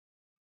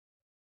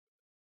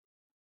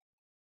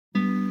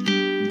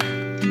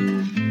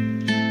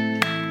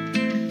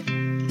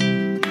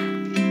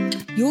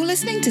You're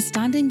listening to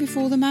Standing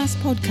Before the Mast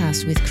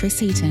podcast with Chris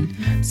Heaton,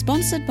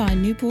 sponsored by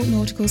Newport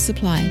Nautical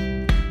Supply.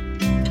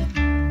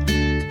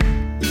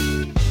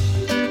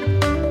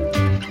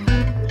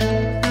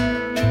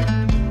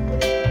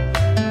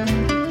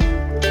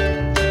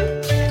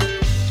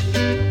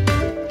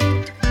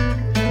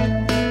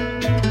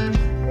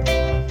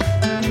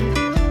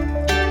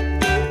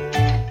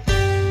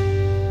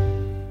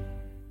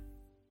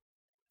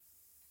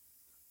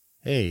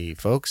 Hey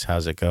folks,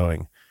 how's it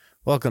going?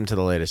 Welcome to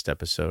the latest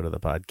episode of the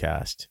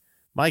podcast.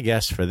 My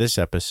guest for this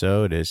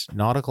episode is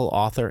nautical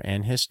author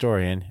and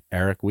historian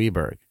Erik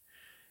Wiberg.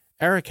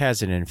 Erik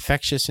has an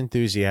infectious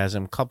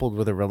enthusiasm coupled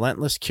with a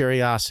relentless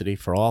curiosity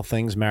for all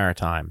things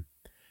maritime.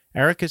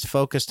 Erik is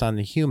focused on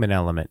the human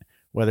element.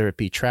 Whether it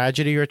be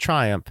tragedy or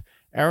triumph,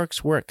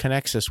 Erik's work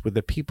connects us with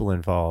the people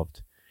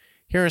involved.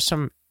 Here are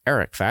some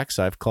Erik facts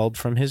I've culled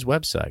from his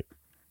website.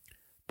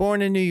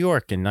 Born in New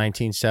York in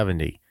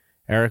 1970,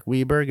 Erik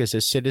Wiberg is a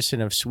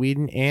citizen of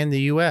Sweden and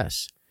the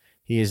U.S.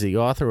 He is the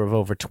author of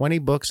over 20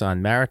 books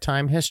on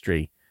maritime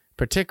history,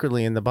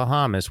 particularly in the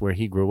Bahamas where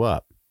he grew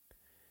up.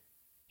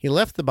 He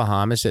left the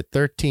Bahamas at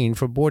 13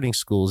 for boarding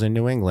schools in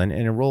New England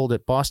and enrolled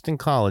at Boston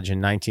College in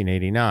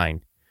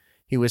 1989.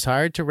 He was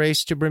hired to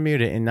race to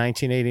Bermuda in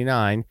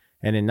 1989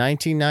 and in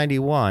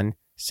 1991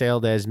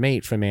 sailed as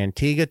mate from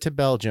Antigua to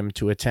Belgium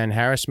to attend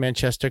Harris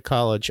Manchester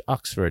College,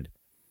 Oxford.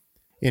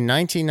 In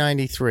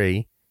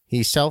 1993,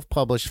 he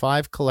self-published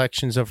 5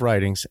 collections of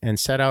writings and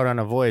set out on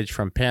a voyage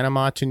from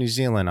Panama to New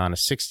Zealand on a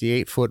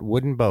 68-foot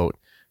wooden boat,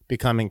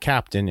 becoming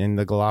captain in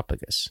the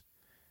Galapagos.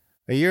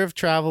 A year of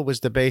travel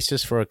was the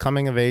basis for a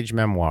coming-of-age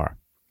memoir.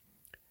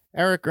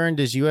 Erik earned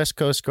his U.S.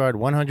 Coast Guard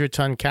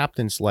 100-ton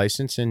captain's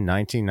license in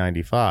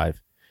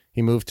 1995.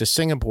 He moved to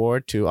Singapore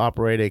to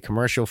operate a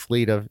commercial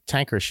fleet of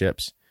tanker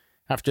ships.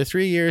 After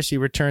 3 years, he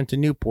returned to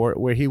Newport,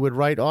 where he would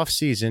write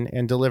off-season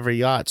and deliver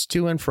yachts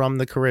to and from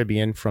the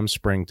Caribbean from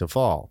spring to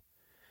fall.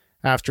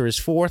 After his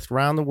 4th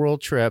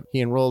round-the-world trip,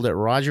 he enrolled at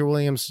Roger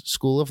Williams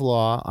School of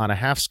Law on a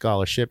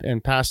half-scholarship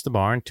and passed the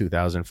bar in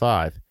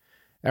 2005.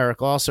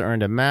 Erik also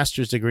earned a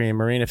master's degree in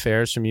marine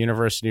affairs from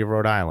University of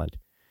Rhode Island.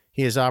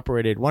 He has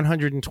operated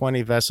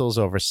 120 vessels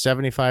over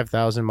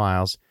 75,000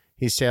 miles.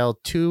 He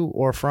sailed to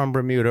or from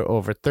Bermuda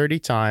over 30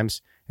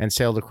 times and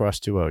sailed across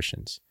 2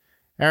 oceans.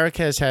 Erik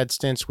has had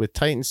stints with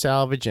Titan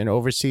Salvage and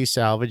Overseas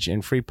Salvage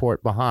in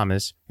Freeport,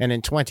 Bahamas, and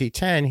in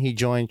 2010 he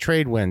joined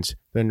Tradewinds,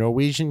 the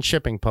Norwegian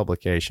shipping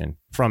publication.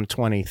 From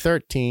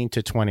 2013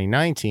 to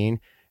 2019,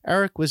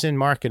 Erik was in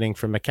marketing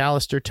for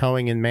McAllister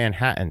Towing in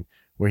Manhattan,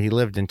 where he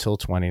lived until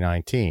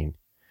 2019.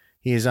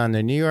 He is on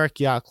the New York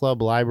Yacht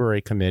Club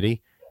Library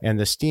Committee and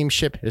the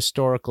Steamship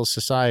Historical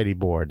Society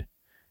Board.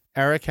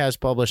 Erik has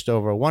published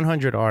over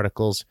 100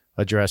 articles,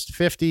 addressed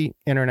 50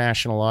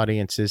 international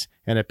audiences,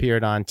 and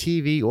appeared on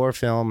TV or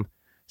film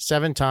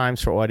 7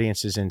 times for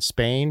audiences in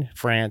Spain,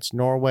 France,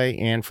 Norway,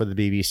 and for the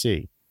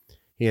BBC.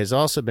 He has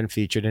also been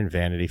featured in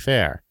Vanity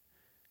Fair.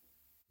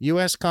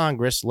 U.S.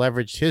 Congress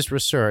leveraged his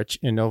research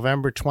in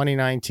November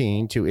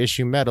 2019 to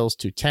issue medals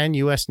to 10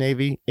 U.S.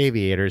 Navy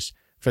aviators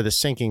for the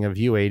sinking of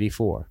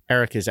U-84.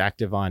 Erik is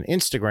active on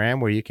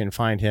Instagram, where you can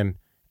find him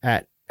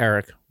at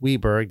Erik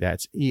Wiberg,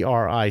 that's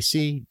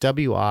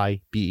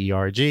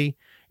ERICWIBERG,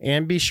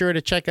 and be sure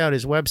to check out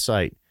his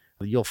website.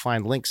 You'll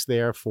find links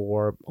there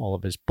for all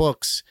of his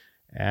books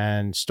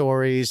and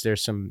stories. I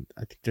think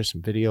there's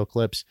some video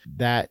clips.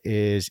 That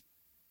is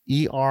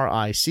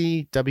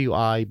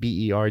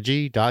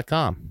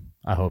ERICWIBERG.com.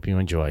 I hope you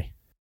enjoy.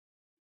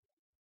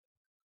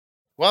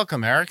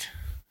 Welcome, Erik.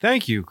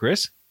 Thank you,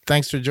 Chris.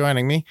 Thanks for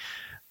joining me.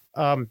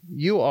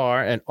 You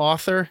are an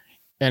author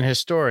and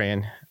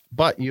historian,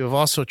 but you have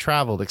also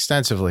traveled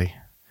extensively,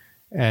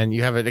 and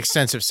you have an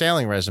extensive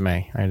sailing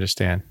resume, I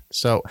understand.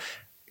 So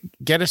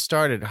get us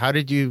started. How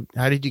did you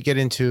get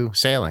into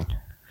sailing?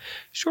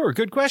 Sure.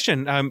 Good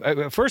question.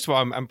 First of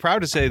all, I'm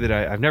proud to say that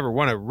I've never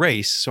won a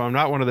race, so I'm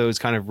not one of those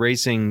kind of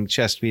racing,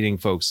 chest-beating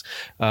folks,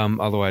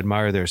 although I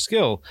admire their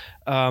skill.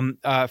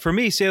 For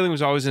me, sailing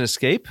was always an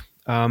escape.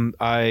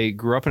 I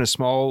grew up in a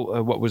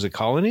small, what was a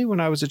colony when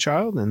I was a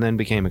child, and then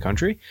became a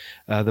country.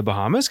 The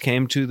Bahamas,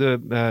 came to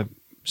the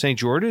St.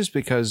 George's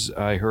because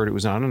I heard it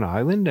was on an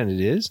island, and it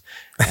is.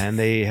 And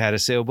they had a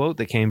sailboat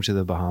that came to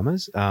the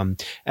Bahamas. And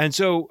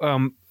so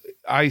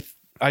I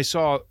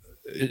saw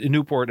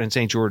Newport and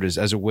St. George's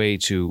as a way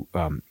to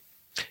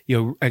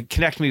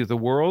connect me with the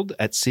world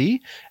at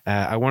sea.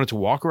 I wanted to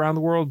walk around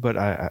the world, but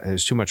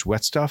there's too much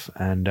wet stuff.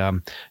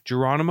 And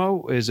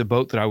Geronimo is a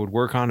boat that I would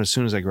work on as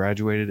soon as I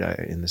graduated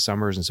in the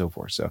summers and so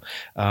forth. So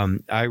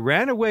I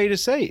ran away to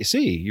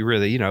sea. You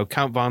really,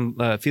 Count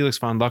Felix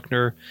von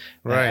Luckner,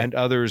 right, and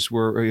others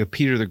were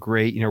Peter the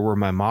Great. Were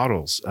my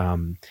models.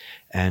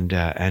 And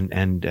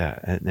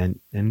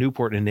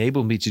Newport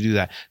enabled me to do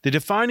that. The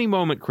defining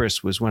moment,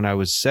 Chris, was when I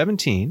was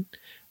 17.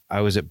 I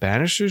was at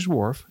Bannister's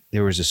Wharf.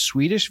 There was a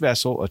Swedish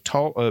vessel, a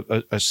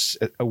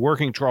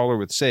working trawler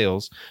with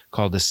sails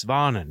called the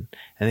Svanen,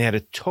 and they had a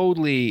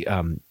totally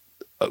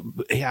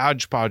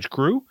hodgepodge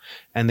crew,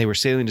 and they were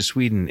sailing to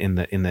Sweden in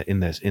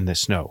the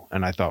snow.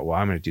 And I thought, well,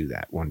 I'm going to do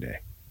that one day.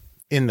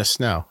 In the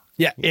snow.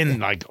 Yeah, in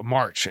like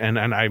March, and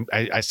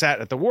I sat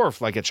at the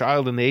wharf like a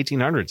child in the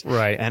 1800s,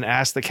 Right. and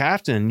asked the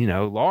captain,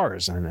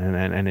 Lars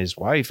and his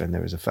wife, and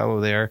there was a fellow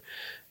there,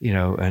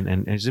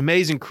 and it's an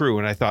amazing crew,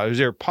 and I thought it was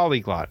their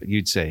polyglot,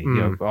 you'd say,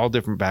 all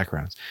different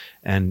backgrounds,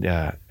 and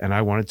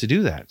I wanted to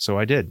do that, so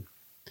I did.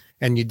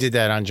 And you did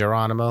that on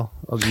Geronimo?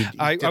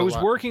 I was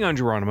working on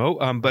Geronimo,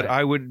 but Right.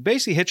 I would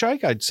basically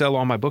hitchhike. I'd sell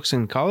all my books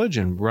in college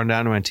and run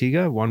down to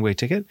Antigua, one-way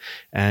ticket,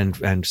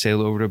 and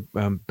sail over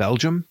to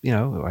Belgium.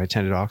 I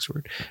attended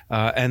Oxford.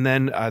 And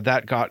then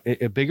that got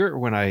bigger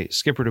when I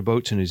skippered a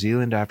boat to New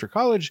Zealand after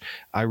college.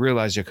 I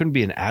realized I couldn't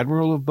be an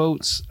admiral of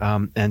boats,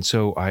 and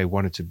so I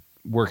wanted to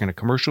work in a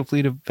commercial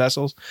fleet of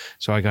vessels.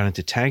 So I got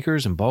into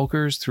tankers and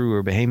bulkers through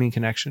a Bahamian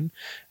connection.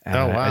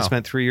 Oh, wow. I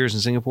spent 3 years in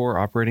Singapore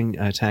operating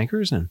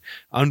tankers. And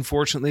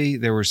unfortunately,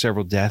 there were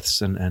several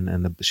deaths and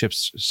the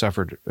ships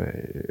suffered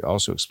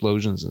also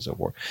explosions and so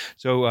forth.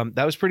 So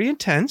that was pretty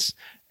intense.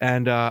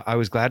 And I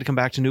was glad to come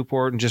back to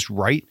Newport and just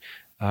write.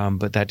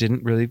 But that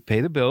didn't really pay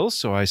the bills.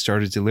 So I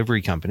started a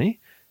delivery company.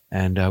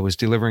 And was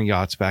delivering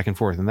yachts back and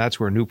forth. And that's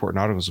where Newport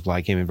Nautical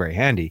Supply came in very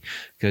handy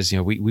because,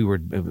 we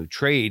would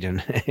trade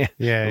and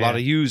a lot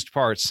of used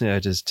parts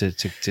just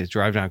to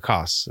drive down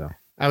costs. So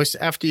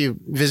after you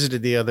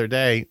visited the other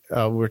day,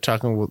 we were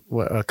talking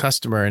with a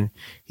customer, and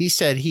he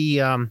said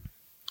you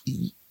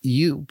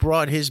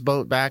brought his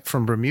boat back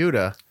from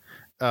Bermuda,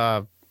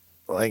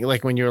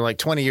 like when you were like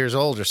 20 years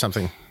old or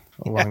something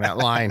along that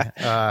line.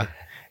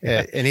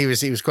 And he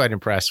was quite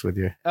impressed with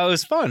you. Oh, it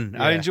was fun.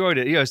 Yeah. I enjoyed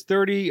it. It was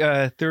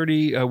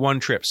 31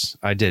 trips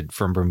I did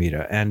from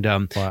Bermuda and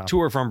Wow.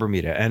 tour from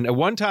Bermuda. And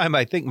one time,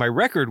 I think my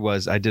record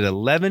was I did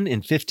 11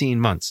 in 15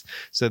 months.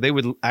 So they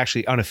would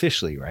actually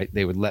unofficially, right?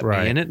 They would let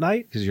me in at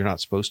night because you're not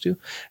supposed to.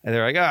 And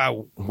they're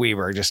like,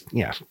 Weaver, just,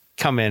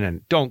 come in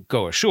and don't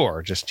go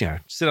ashore. Just,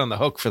 sit on the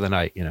hook for the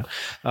night,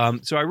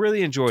 So I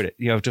really enjoyed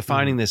it, to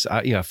finding this,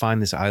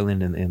 find this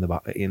island in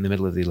the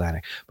middle of the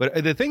Atlantic.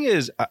 But the thing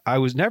is, I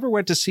was never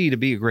went to sea to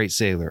be a great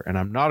sailor, and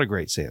I'm not a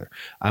great sailor.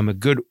 I'm a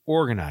good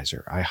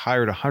organizer. I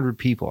hired 100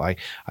 people. I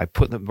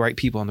put the right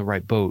people on the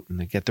right boat and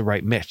they get the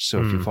right mitch.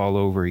 So if you fall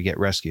over, you get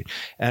rescued.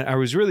 And I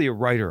was really a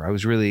writer. I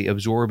was really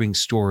absorbing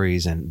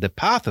stories and the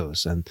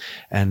pathos. And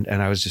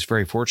I was just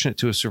very fortunate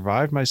to have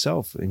survived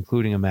myself,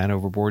 including a man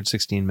overboard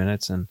 16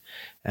 minutes and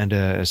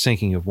a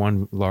sinking of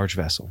one large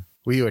vessel.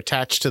 Were you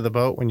attached to the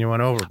boat when you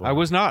went overboard? I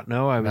was not.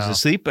 No, I was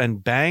asleep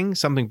and bang,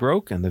 something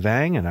broke and the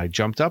Vang, and I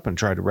jumped up and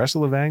tried to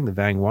wrestle the Vang. The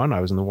Vang won.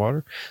 I was in the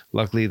water.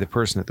 Luckily, the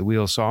person at the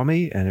wheel saw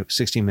me, and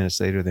 16 minutes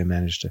later, they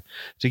managed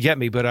to get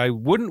me. But I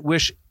wouldn't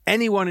wish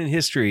anyone in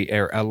history,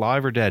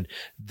 alive or dead,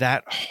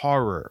 that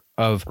horror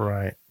of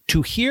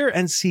to hear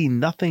and see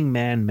nothing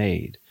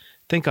man-made.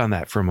 Think on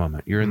that for a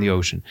moment. You're in the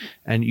ocean,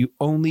 and you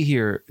only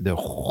hear the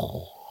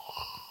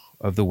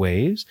of the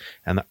waves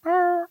and the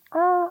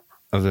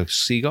of the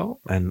seagull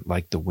and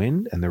like the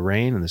wind and the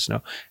rain and the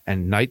snow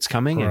and night's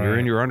coming and you're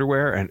in your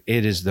underwear, and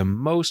it is the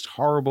most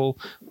horrible,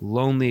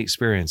 lonely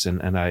experience.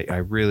 And I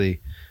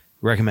really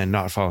recommend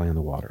not falling in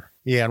the water.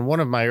 Yeah, in one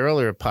of my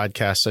earlier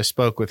podcasts, I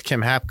spoke with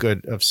Kim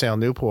Hapgood of Sail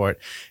Newport,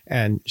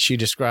 and she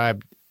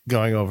described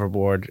going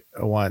overboard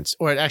once,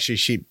 or actually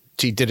she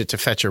did it to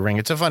fetch a ring.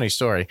 It's a funny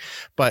story,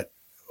 but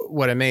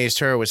what amazed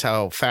her was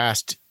how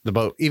fast the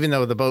boat, even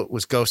though the boat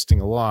was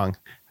ghosting along,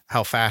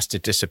 how fast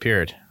it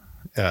disappeared.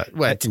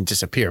 Well, it didn't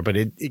disappear, but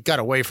it got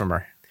away from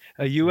her.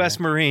 A U.S.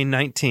 Marine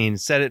 19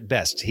 said it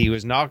best. He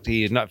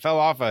fell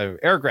off an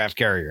aircraft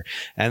carrier.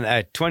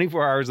 And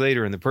 24 hours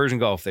later in the Persian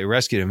Gulf, they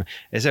rescued him.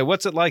 They said,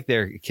 "What's it like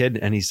there, kid?"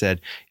 And he said,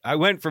 "I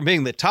went from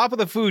being the top of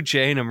the food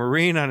chain, a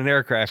Marine on an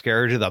aircraft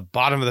carrier, to the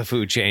bottom of the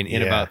food chain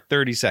in about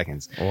 30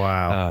 seconds.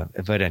 Wow.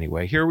 But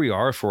anyway, here we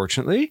are,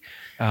 fortunately.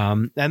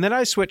 And then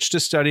I switched to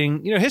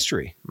studying,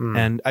 history.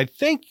 And I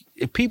think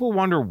if people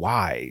wonder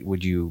why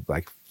would you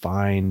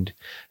find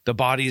the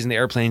bodies and the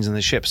airplanes and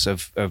the ships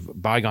of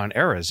bygone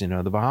eras,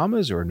 the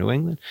Bahamas or New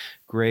England,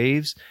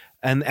 graves.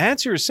 And the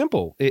answer is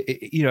simple.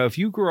 If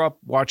you grew up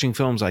watching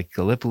films like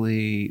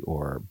Gallipoli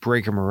or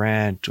Breaker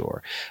Morant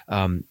or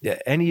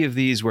any of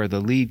these where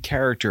the lead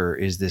character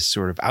is this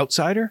sort of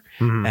outsider,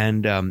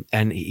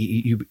 and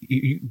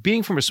you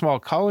being from a small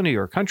colony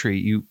or country,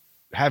 you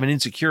have an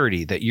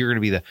insecurity that you're going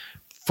to be the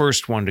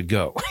first one to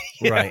go.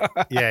 Right.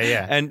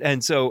 Yeah.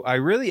 And so I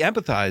really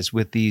empathize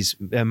with these.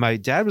 And my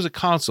dad was a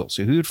consul,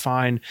 so he would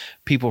find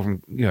people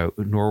from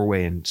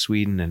Norway and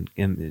Sweden and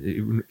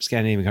in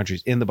Scandinavian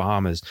countries in the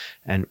Bahamas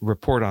and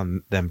report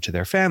on them to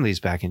their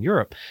families back in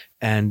Europe.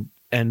 And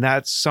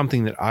that's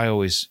something that I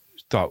always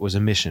thought was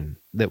a mission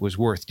that was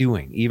worth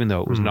doing, even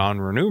though it was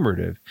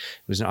non-remunerative.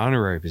 It was an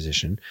honorary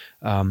position.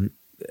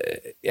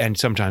 And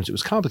sometimes it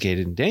was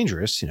complicated and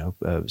dangerous.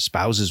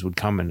 Spouses would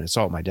come and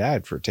assault my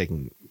dad for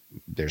taking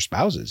their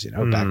spouses,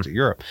 back to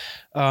Europe.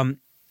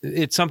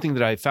 It's something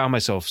that I found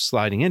myself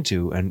sliding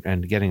into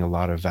and getting a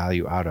lot of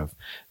value out of,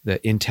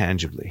 the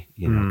intangibly,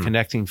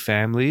 connecting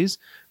families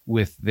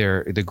with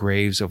the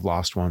graves of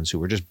lost ones who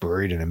were just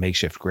buried in a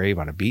makeshift grave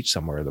on a beach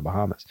somewhere in the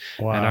Bahamas.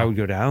 Wow. And I would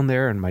go down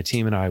there and my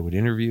team and I would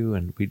interview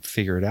and we'd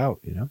figure it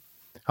out,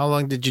 How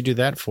long did you do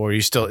that for?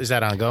 Is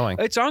that ongoing?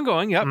 It's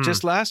ongoing. Yep.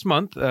 Just last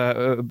month,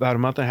 about a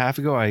month and a half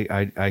ago,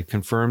 I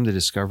confirmed the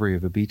discovery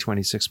of a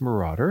B-26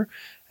 Marauder.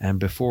 And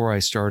before I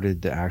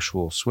started the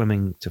actual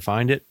swimming to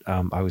find it,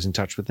 I was in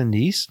touch with a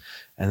niece,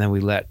 and then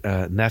we let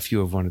a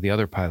nephew of one of the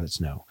other pilots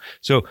know.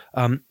 So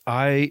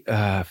I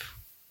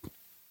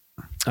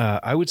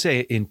would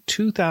say in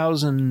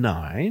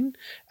 2009,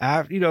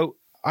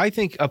 I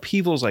think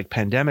upheavals like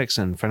pandemics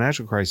and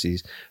financial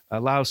crises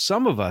allow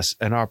some of us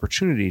an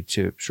opportunity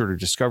to sort of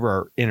discover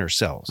our inner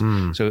selves.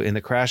 So in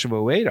the crash of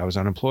 2008, I was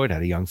unemployed,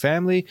 had a young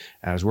family,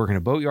 I was working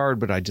a boatyard,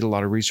 but I did a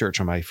lot of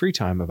research on my free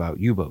time about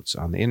U-boats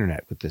on the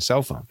internet with the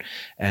cell phone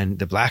and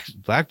the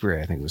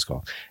BlackBerry, I think it was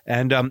called.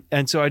 And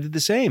so I did the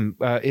same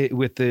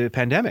with the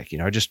pandemic.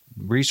 I just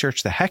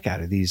researched the heck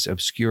out of these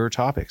obscure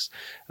topics.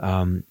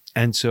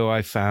 And so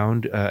I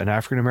found an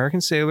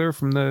African-American sailor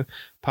from the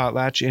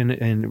potlatch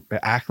in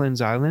Acklins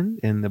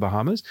Island in the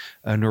Bahamas,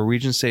 a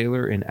Norwegian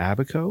sailor in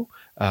Abaco,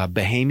 a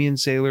Bahamian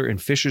sailor in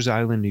Fisher's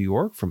Island, New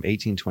York from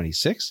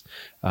 1826.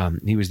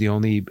 He was the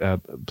only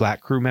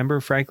black crew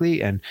member,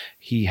 frankly, and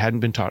he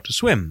hadn't been taught to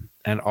swim.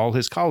 And all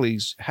his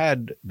colleagues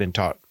had been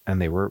taught,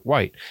 and they were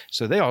white.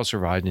 So they all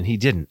survived, and he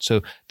didn't.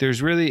 So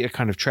there's really a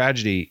kind of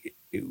tragedy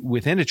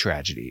within a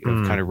tragedy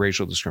of kind of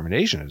racial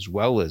discrimination,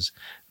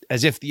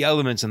 as if the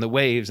elements and the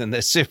waves and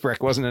the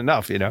shipwreck wasn't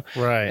enough,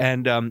 Right.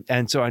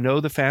 And so I know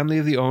the family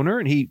of the owner,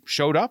 and he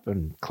showed up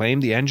and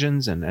claimed the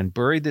engines and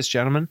buried this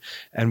gentleman,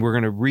 and we're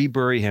going to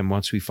rebury him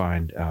once we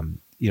find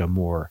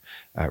more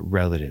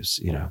relatives.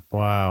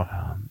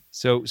 Wow.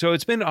 So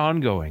it's been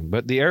ongoing,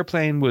 but the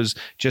airplane was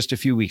just a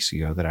few weeks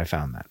ago that I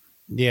found that.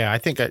 Yeah, I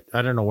think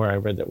I don't know where I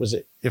read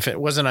that. If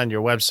it wasn't on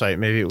your website,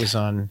 maybe it was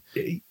on.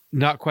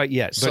 Not quite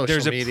yet, but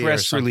there's a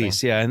press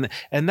release. Yeah.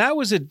 And that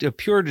was a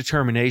pure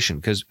determination,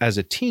 because as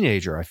a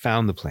teenager, I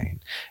found the plane.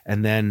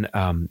 And then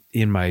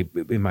in my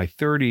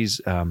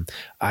 30s,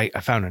 I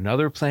found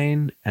another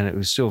plane, and it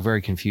was still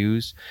very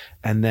confused.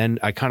 And then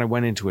I kind of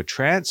went into a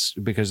trance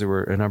because there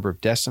were a number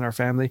of deaths in our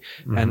family,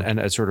 and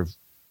I sort of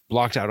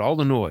blocked out all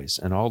the noise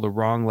and all the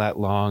wrong lat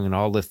long and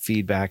all the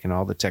feedback and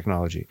all the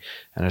technology.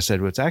 And I said,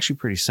 well, it's actually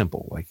pretty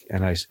simple.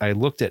 And I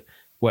looked at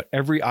what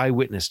every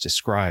eyewitness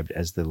described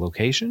as the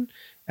location,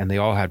 and they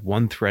all had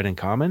one thread in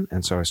common.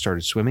 And so I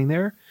started swimming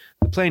there.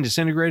 The plane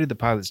disintegrated, the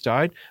pilots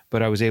died,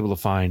 but I was able to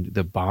find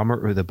the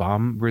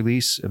bomb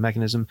release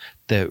mechanism,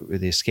 the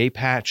escape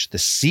hatch, the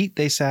seat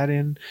they sat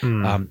in,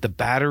 the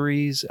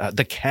batteries,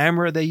 the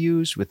camera they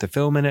used with the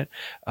film in it,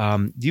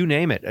 you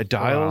name it,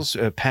 dials,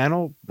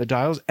 panel, the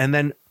dials. And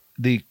then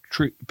the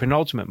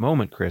penultimate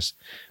moment, Chris,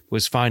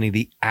 was finding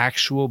the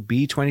actual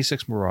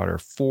B-26 Marauder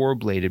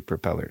 4-bladed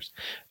propellers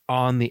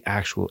on the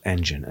actual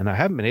engine. And I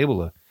haven't been able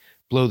to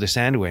blow the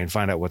sand away and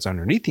find out what's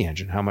underneath the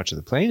engine, how much of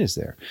the plane is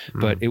there.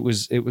 But it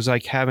was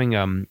like having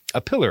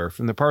a pillar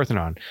from the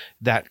Parthenon,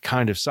 that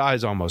kind of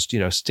size almost,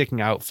 sticking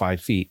out 5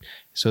 feet.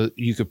 So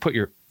you could put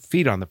your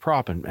feet on the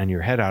prop and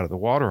your head out of the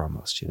water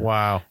almost.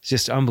 Wow. It's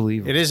just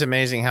unbelievable. It is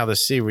amazing how the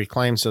sea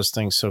reclaims those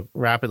things so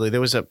rapidly.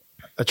 There was a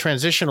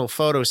transitional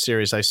photo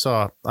series I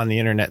saw on the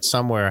internet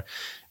somewhere,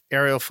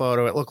 aerial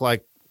photo. It looked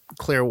like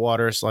clear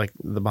waters like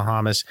the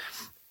Bahamas.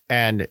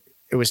 And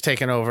it was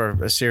taken over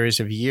a series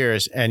of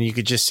years, and you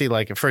could just see,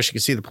 at first you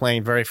could see the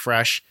plane very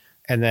fresh,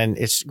 and then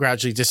it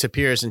gradually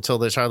disappears until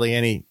there's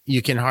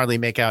you can hardly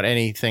make out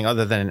anything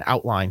other than an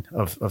outline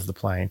of the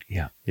plane.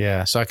 Yeah.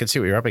 Yeah. So I could see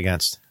what you're up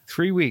against.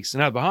 3 weeks.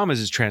 Now,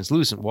 Bahamas is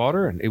translucent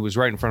water, and it was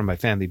right in front of my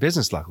family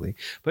business, luckily.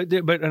 But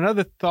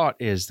another thought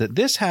is that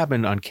this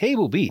happened on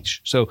Cable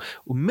Beach. So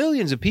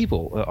millions of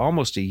people,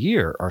 almost a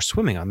year, are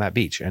swimming on that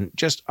beach, and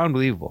just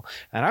unbelievable.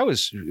 And I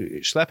was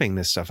schlepping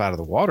this stuff out of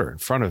the water in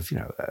front of,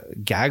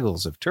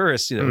 gaggles of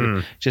tourists,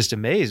 just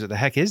amazed. What the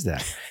heck is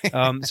that?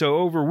 So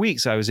over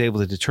weeks, I was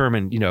able to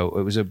determine,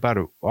 it was about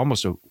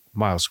almost a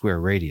mile square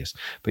radius,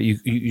 but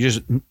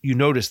you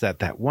notice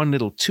that one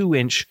little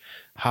 2-inch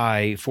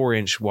high,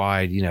 4-inch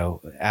wide,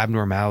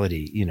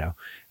 abnormality,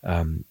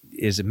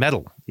 is a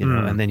metal,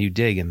 and then you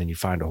dig, and then you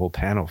find a whole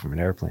panel from an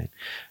airplane,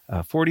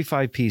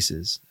 45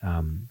 pieces.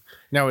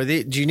 Now,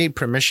 do you need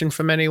permission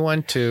from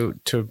anyone to?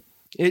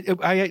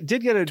 I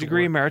did get a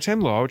degree in maritime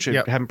law, which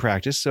I haven't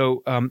practiced.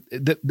 So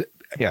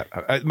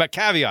my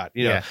caveat,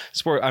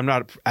 sport. I'm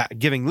not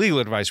giving legal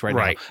advice right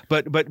now,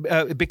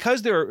 but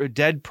because there are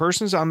dead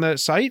persons on the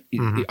site,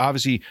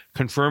 obviously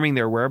confirming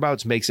their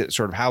whereabouts makes it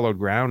sort of hallowed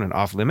ground and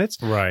off limits.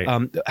 Right.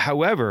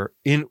 However,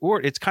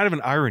 it's kind of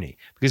an irony,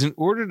 because in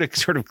order to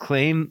sort of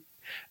claim,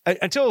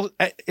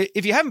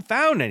 if you haven't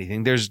found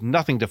anything, there's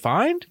nothing to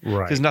find,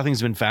 because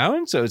nothing's been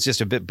found. So it's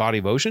just a bit body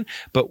of ocean.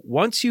 But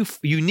once you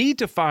need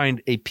to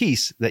find a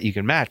piece that you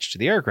can match to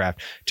the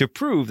aircraft to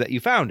prove that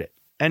you found it.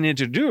 And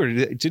to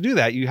do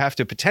that, you have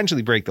to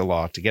potentially break the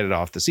law to get it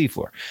off the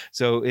seafloor.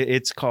 So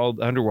it's called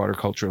underwater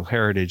cultural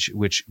heritage,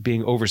 which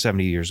being over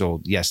 70 years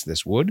old, yes,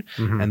 this would.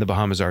 Mm-hmm. And the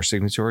Bahamas are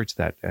signatory to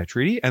that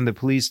treaty. And the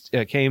police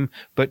came,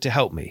 but to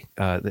help me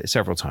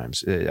several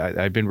times.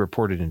 I'd been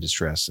reported in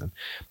distress, and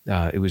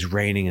it was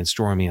raining and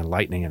stormy and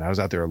lightning, and I was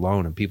out there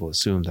alone, and people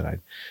assumed that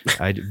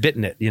I'd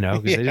bitten it,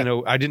 because they didn't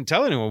know. I didn't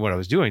tell anyone what I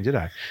was doing, did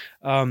I?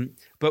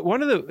 But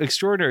one of the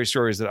extraordinary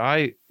stories that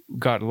I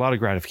got a lot of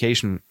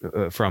gratification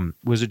from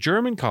was a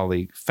German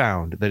colleague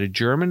found that a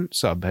German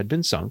sub had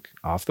been sunk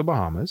off the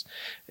Bahamas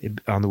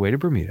on the way to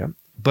Bermuda,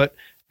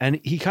 and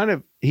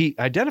he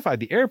identified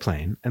the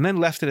airplane and then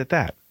left it at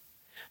that.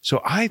 So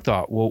I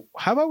thought, well,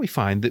 how about we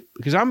find that,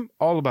 because I'm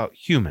all about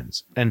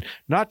humans and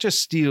not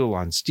just steel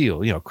on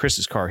steel.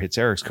 Chris's car hits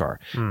Eric's car,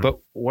 but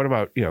what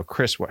about,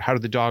 Chris, how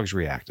did the dogs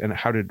react? And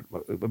how did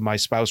my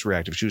spouse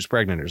react if she was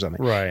pregnant or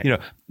something?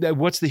 Right.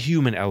 What's the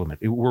human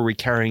element? Were we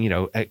carrying,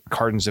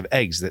 cartons of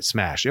eggs that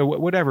smashed,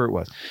 whatever it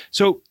was.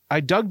 So I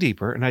dug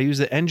deeper and I used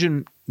the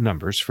engine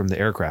numbers from the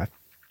aircraft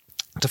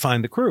to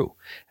find the crew.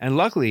 And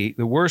luckily,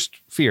 the worst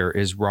fear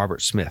is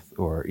Robert Smith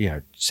or,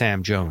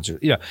 Sam Jones, or,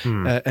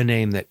 a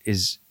name that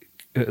is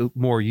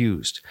more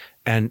used.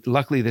 And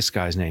luckily, this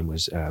guy's name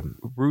was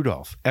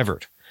Rudolph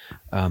Everett.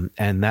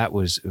 And that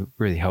was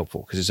really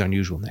helpful because it's an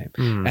unusual name.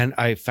 And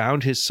I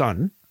found his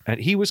son, and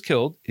he was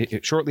killed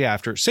shortly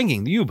after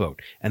sinking the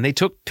U-boat. And they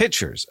took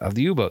pictures of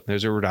the U-boat.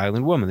 There's a Rhode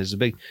Island woman. There's a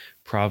big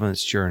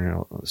Providence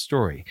Journal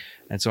story.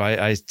 And so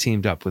I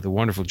teamed up with a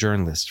wonderful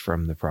journalist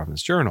from the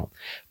Providence Journal.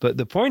 But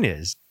the point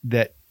is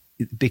that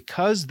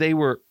because they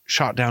were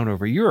shot down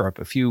over Europe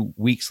a few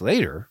weeks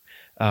later,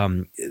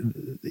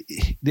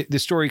 the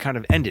story kind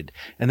of ended.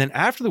 And then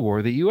after the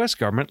war, the U.S.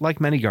 government,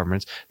 like many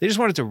governments, they just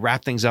wanted to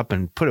wrap things up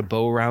and put a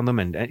bow around them.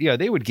 And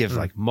they would give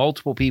like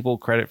multiple people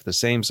credit for the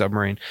same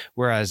submarine,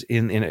 whereas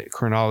in a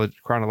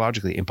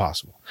chronologically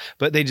impossible.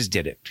 But they just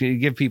did it to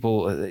give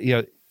people,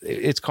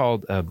 it's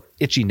called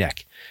itchy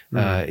neck.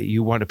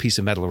 You want a piece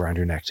of metal around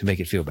your neck to make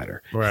it feel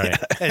better. Right.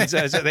 And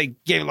so they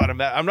gave a lot of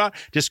metal. I'm not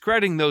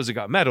discrediting those that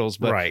got medals,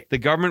 but the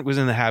government was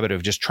in the habit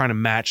of just trying to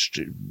match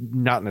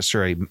not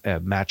necessarily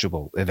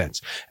matchable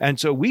events. And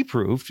so we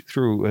proved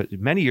through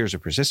many years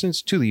of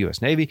persistence to the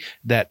U.S. Navy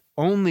that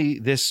only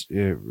this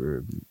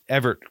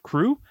Everett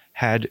crew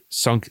had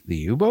sunk the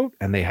U-boat,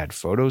 and they had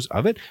photos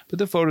of it, but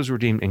the photos were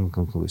deemed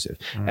inconclusive.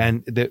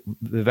 And the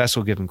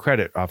vessel given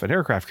credit off an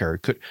aircraft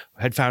carrier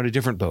had found a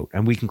different boat,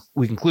 and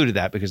we concluded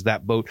that because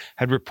that boat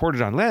had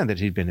reported on land that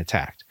he'd been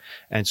attacked.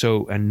 And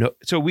so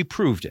we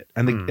proved it,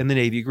 and the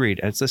Navy agreed.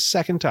 And it's the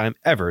second time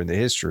ever in the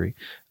history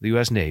of the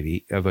U.S.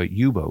 Navy of a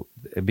U-boat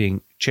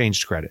being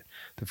changed credit.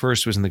 The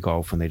first was in the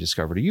Gulf when they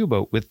discovered a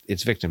U-boat with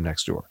its victim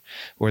next door,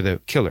 or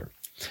the killer.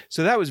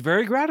 So that was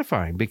very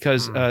gratifying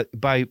because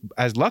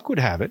as luck would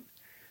have it,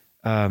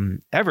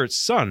 Everett's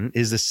son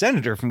is the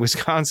senator from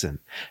Wisconsin.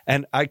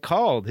 And I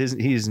called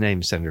his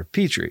name, Senator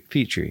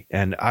Petrie.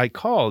 And I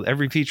called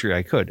every Petrie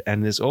I could.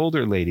 And this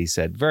older lady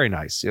said, very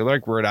nice. You're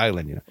like Rhode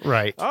Island,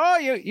 Right. Oh,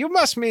 you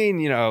must mean,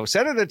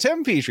 Senator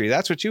Tim Petrie.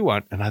 That's what you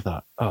want. And I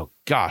thought, oh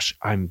gosh,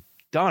 I'm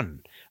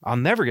done. I'll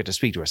never get to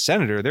speak to a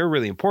senator. They're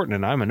really important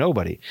and I'm a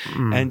nobody.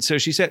 And so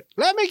she said,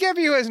 let me give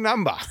you his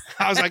number.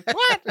 I was like,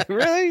 what?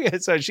 Really?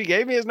 And so she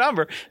gave me his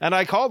number and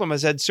I called him. I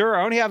said, sir,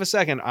 I only have a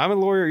second. I'm a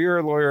lawyer. You're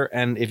a lawyer.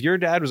 And if your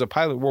dad was a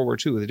pilot in World War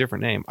II with a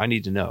different name, I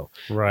need to know.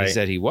 Right. He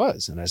said he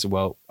was. And I said,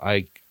 well,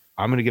 I'm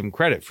going to give him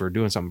credit for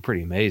doing something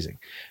pretty amazing.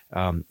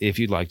 If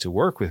you'd like to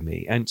work with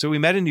me. And so we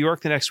met in New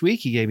York the next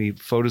week. He gave me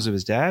photos of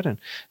his dad and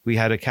we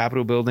had a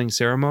Capitol building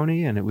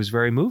ceremony and it was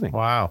very moving.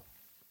 Wow.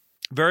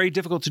 Very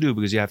difficult to do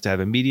because you have to have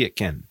immediate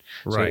kin.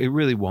 Right. So it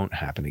really won't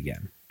happen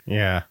again.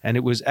 Yeah. And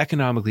it was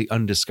economically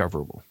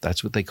undiscoverable.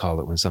 That's what they call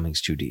it when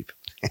something's too deep.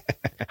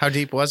 How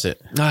deep was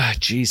it?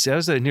 Geez. That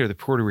was near the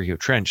Puerto Rico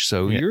Trench.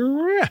 So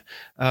you're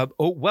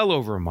well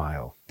over a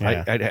mile.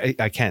 Yeah.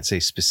 I can't say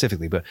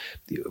specifically, but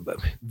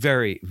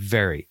very,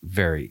 very,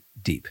 very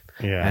deep.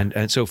 Yeah.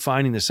 And so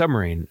finding the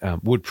submarine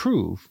would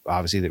prove,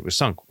 obviously, that it was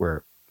sunk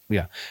where.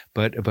 Yeah,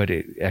 but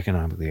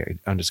economically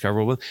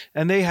undiscoverable.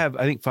 And they have,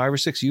 I think, 5 or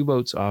 6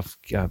 U-boats off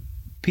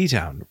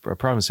P-Town,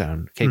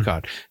 Provincetown, Cape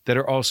Cod, that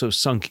are also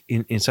sunk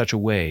in such a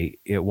way,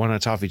 one on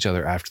top of each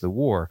other after the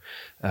war,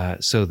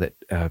 so that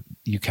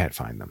you can't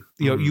find them.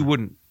 You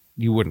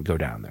wouldn't go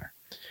down there.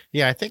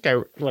 Yeah, I think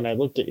when I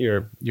looked at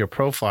your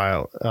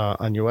profile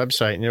on your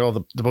website and all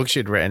the books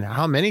you'd written,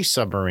 how many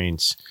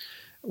submarines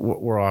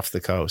were off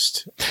the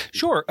coast?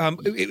 Sure. I'm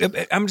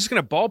just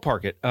going to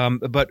ballpark it.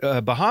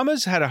 But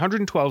Bahamas had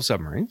 112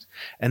 submarines,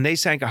 and they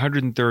sank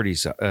 130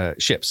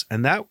 ships.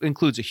 And that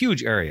includes a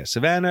huge area: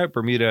 Savannah,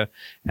 Bermuda,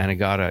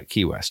 Anegada,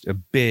 Key West. A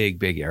big,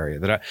 big area.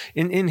 That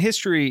in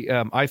history,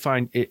 I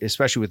find,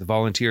 especially with the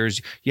volunteers,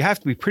 you have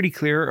to be pretty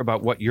clear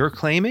about what you're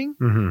claiming,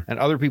 and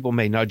other people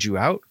may nudge you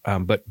out.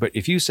 But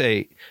if you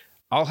say,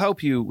 I'll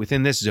help you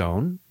within this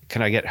zone,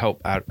 can I get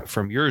help out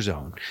from your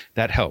zone?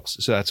 That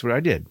helps. So that's what I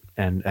did.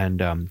 And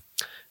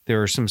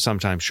there are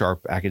sometimes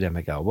sharp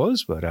academic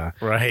elbows, but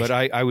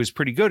I was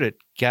pretty good at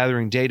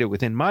gathering data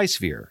within my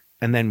sphere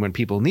And then when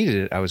people needed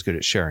it, I was good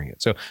at sharing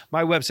it. So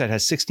my website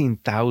has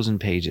 16,000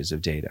 pages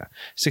of data,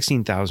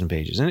 16,000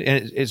 pages. And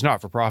it's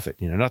not for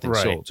profit,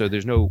 nothing's sold. So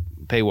there's no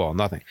paywall,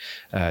 nothing.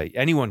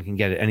 Anyone can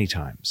get it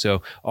anytime.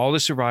 So all the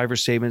survivor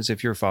statements,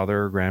 if your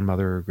father or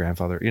grandmother or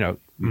grandfather, you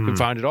can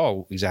find it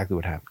all, exactly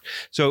what happened.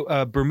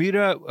 So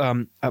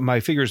Bermuda, my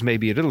figures may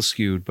be a little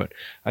skewed, but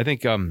I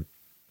think,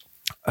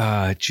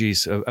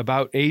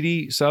 about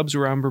 80 subs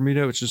around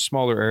Bermuda, which is a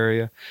smaller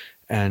area.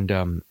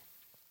 And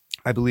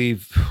I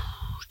believe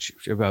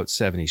about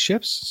 70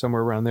 ships,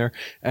 somewhere around there.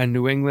 And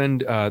New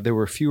England, there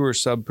were fewer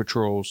sub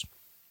patrols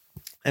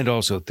and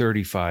also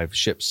 35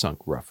 ships sunk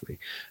roughly,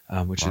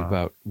 which is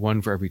about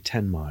one for every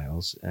 10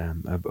 miles,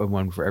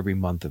 one for every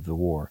month of the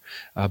war.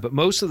 But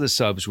most of the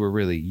subs were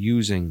really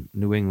using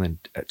New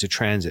England to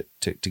transit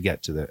to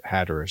get to the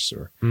Hatteras,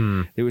 or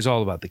it was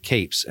all about the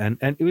Capes. And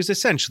it was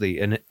essentially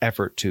an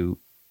effort to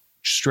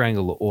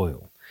strangle the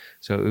oil.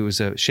 So it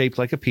was shaped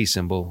like a peace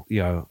symbol.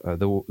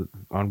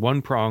 On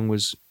one prong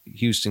was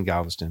Houston,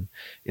 Galveston.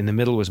 In the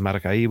middle was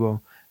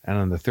Maracaibo. And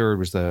on the third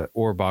was the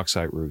ore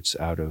bauxite routes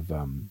out of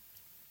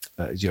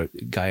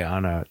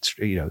Guyana,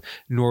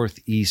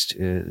 northeast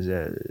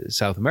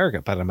South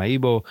America,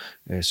 Paramaribo,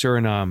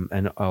 Suriname,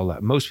 and all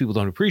that. Most people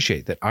don't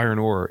appreciate that iron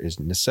ore is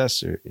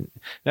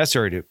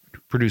necessary to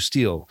produce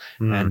steel,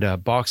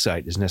 and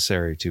bauxite is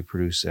necessary to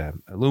produce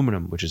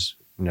aluminum, which is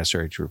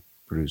necessary to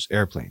produce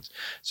airplanes.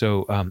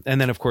 So,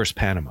 and then of course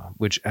Panama,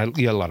 which had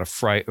a lot of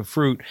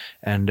fruit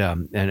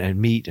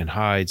and meat and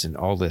hides and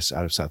all this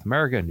out of South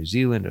America, New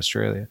Zealand,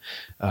 Australia.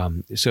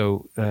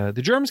 So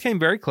the Germans came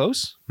very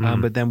close,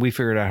 but then we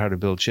figured out how to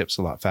build ships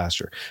a lot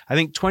faster. I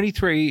think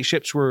 23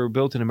 ships were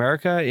built in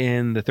America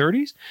in the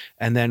 30s,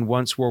 and then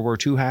once World War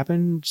II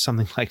happened,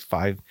 something like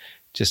 5,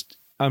 just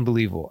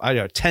unbelievable. I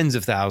know, tens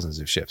of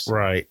thousands of ships.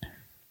 Right.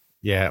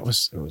 Yeah, it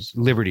was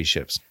Liberty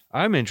ships.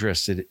 I'm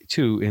interested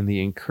too in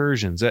the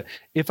incursions.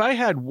 If I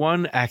had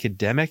one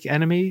academic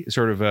enemy,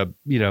 sort of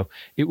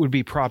it would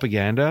be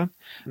propaganda.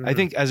 I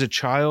think as a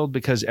child,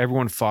 because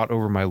everyone fought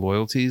over my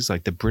loyalties,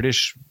 like the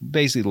British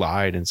basically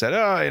lied and said,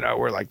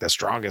 we're like the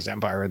strongest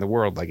empire in the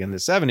world. Like in the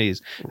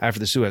 70s, after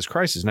the Suez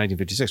Crisis,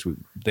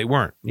 1956, they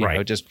weren't.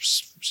 It just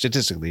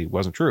statistically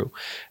wasn't true.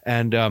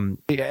 And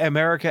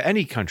America,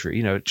 any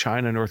country,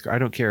 China, North Korea, I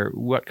don't care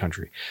what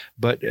country,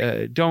 but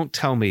don't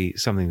tell me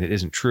something that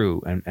isn't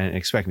true and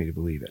expect me to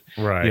believe it.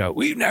 Right.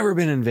 We've never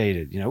been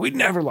invaded. We'd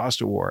never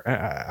lost a war.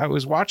 I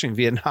was watching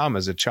Vietnam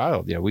as a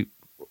child.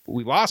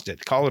 We lost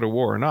it, call it a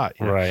war or not.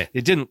 Right.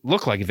 It didn't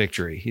look like a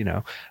victory,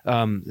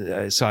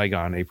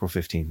 Saigon, April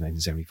 15,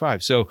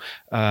 1975. So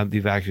the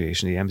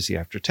evacuation of the embassy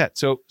after Tet.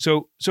 So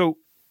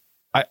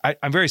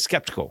I'm very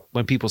skeptical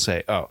when people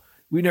say,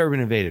 we've never been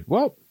invaded.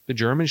 Well, the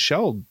Germans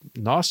shelled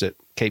Nauset,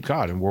 Cape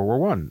Cod in World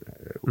War I,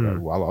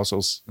 while also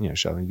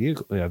shelling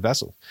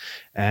vessels.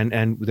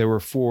 And there were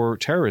 4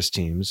 terrorist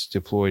teams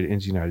deployed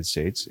into the United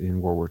States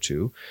in World War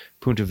II,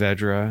 Punta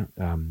Vedra,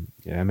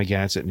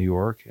 Amagansett, New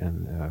York,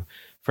 and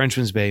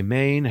Frenchman's Bay,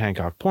 Maine,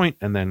 Hancock Point,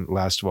 and then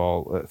last of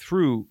all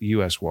through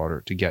U.S.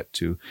 water to get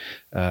to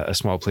a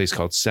small place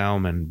called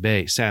Salmon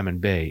Bay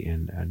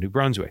in New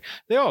Brunswick.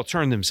 They all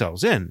turned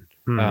themselves in,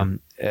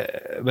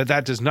 but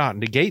that does not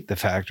negate the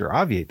fact or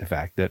obviate the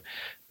fact that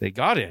they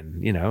got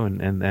in,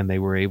 and they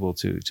were able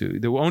to.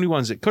 The only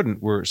ones that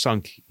couldn't were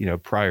sunk,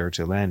 prior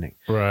to landing.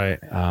 Right.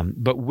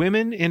 But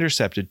women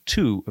intercepted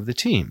 2 of the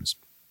teams.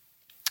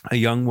 A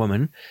young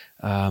woman,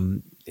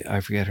 I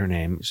forget her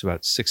name, she's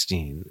about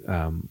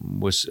 16,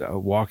 was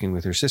walking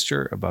with her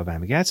sister above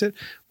Amagansett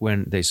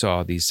when they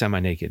saw these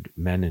semi-naked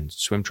men in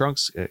swim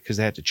trunks, because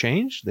they had to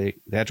change. They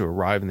had to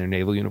arrive in their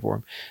naval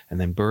uniform and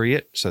then bury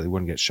it so they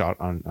wouldn't get shot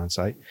on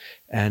sight.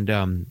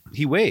 And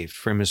he waved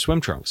from his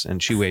swim trunks,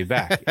 and she waved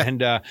back.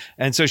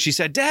 And so she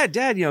said, Dad,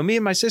 me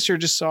and my sister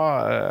just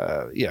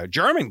saw a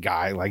German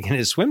guy like in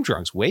his swim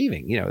trunks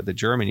waving, the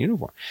German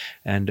uniform.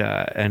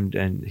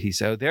 And he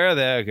said, there,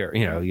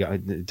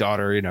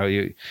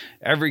 daughter,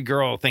 every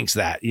girl thinks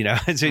that,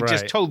 it's Right.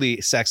 just totally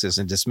sexist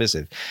and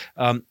dismissive.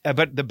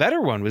 But the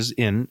better one was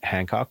in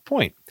Hancock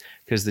Point,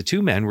 because the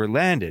 2 men were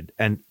landed,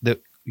 and the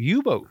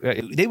U-boat,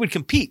 they would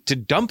compete to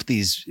dump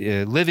these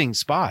living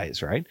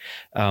spies, right?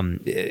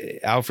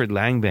 Alfred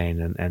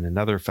Langbane and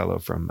another fellow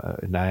from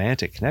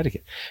Niantic,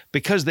 Connecticut,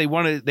 because they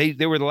wanted,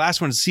 they were the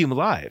last ones to see them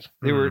alive.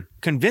 They were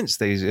convinced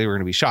they were going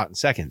to be shot in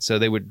seconds. So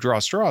they would draw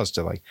straws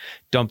to like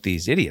dump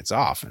these idiots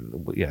off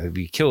and they'd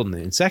be killed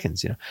in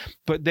seconds,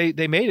 But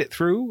they made it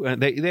through,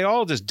 and they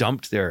all just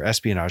dumped their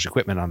espionage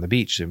equipment on the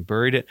beach and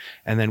buried it,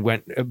 and then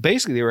went,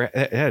 basically they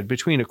had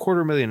between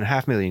 $250,000 and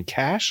 $500,000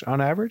 cash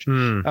on average.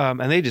 And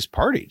they just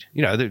partied.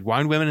 The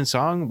wine women in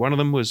song. One of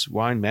them was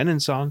wine men in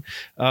song.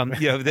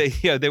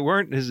 They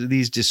weren't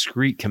these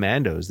discreet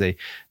commandos.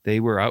 They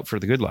were out for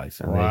the good life,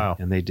 and Wow.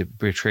 they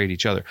betrayed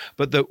each other.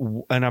 But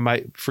and I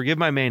might forgive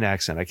my Maine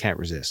accent. I can't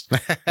resist.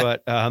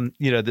 But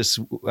this,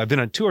 I've been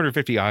on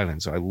 250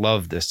 islands, so I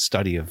love this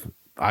study of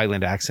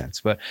island accents.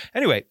 But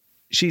anyway,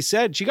 she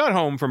said she got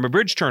home from a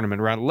bridge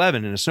tournament around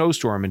 11 in a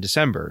snowstorm in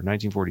December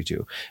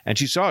 1942, and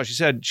she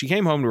said she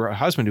came home to her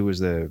husband, who was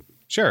the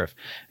sheriff.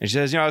 And she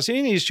says, I've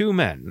seen these two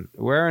men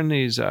wearing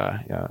these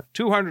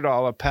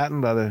 $200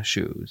 patent leather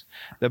shoes.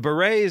 The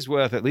beret's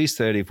worth at least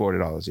 $30,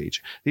 $40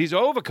 each. These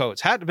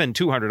overcoats had to have been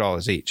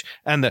 $200 each.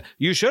 And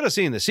you should have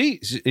seen the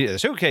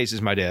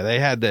suitcases, my dear. They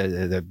had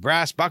the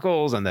brass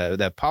buckles and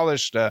the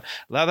polished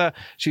leather.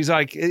 She's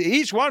like,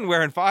 each one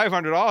wearing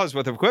 $500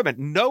 worth of equipment.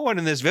 No one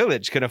in this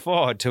village can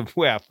afford to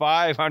wear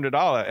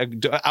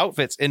 $500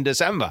 outfits in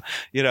December,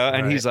 and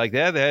right. He's like,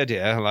 there,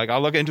 dear. Like,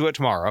 I'll look into it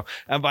tomorrow.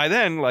 And by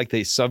then, like,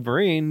 the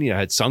submarine,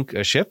 had sunk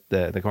a ship,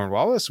 the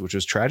Cornwallis, which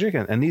was tragic.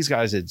 And these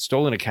guys had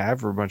stolen a cab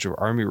for a bunch of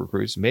army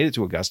recruits, made it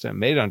to Augusta,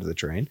 made it onto the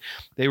train.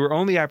 They were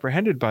only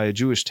apprehended by a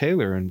Jewish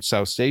tailor in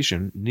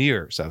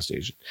near South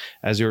Station,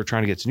 as they were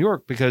trying to get to New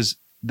York, because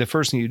the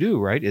first thing you do,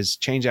 right, is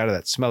change out of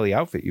that smelly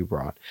outfit you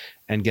brought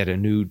and get a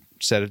new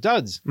set of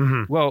duds.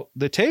 Mm-hmm. Well,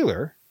 the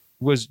tailor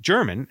was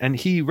German, and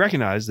he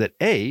recognized that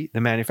the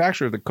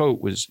manufacturer of the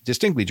coat was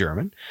distinctly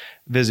German,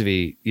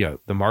 vis-a-vis,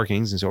 the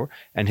markings and so on,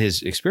 and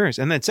his experience.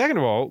 And then second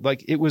of all,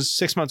 like, it was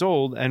 6 months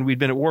old and we'd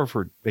been at war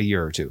for a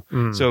year or two.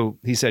 Mm. So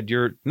he said,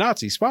 "You're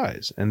Nazi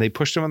spies." And they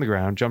pushed him on the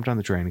ground, jumped on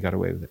the train, and got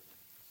away with it.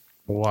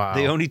 Wow.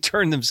 They only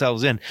turned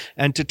themselves in.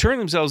 And to turn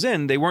themselves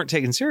in, they weren't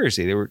taken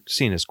seriously. They were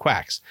seen as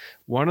quacks.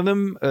 One of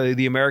them,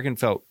 the American,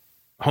 felt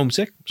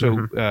homesick.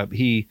 So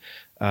he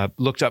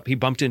looked up, he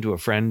bumped into a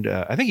friend.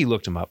 I think he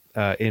looked him up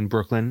in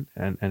Brooklyn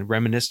and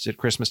reminisced at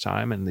Christmas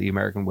time and the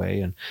American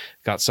way, and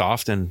got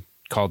soft and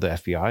called the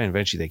FBI, and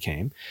eventually they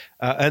came.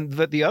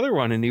 But the other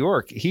one in New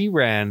York, he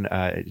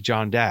ran,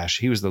 John Dash.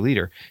 He was the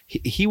leader.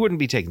 He wouldn't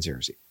be taken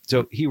seriously.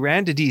 So he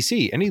ran to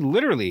D.C. and he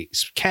literally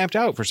camped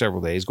out for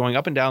several days, going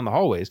up and down the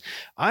hallways.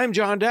 "I'm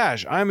John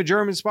Dash. I'm a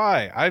German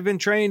spy. I've been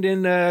trained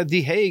in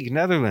The Hague,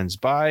 Netherlands,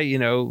 by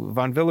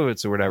von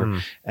Willowitz or whatever."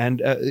 Mm. And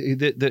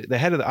the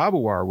head of the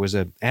Abwehr was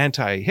an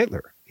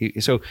anti-Hitler.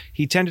 So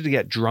he tended to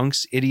get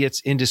drunks,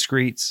 idiots,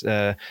 indiscreets,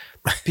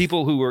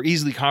 people who were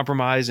easily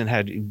compromised and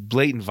had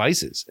blatant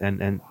vices,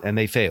 and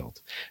they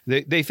failed.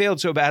 They failed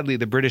so badly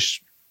the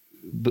British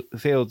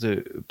failed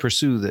to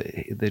pursue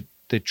the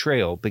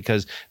trail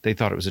because they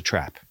thought it was a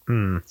trap.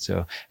 Mm.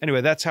 So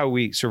anyway, that's how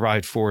we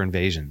survived 4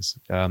 invasions.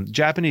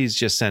 Japanese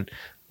just sent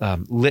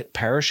lit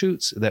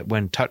parachutes that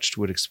when touched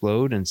would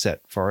explode and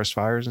set forest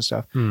fires and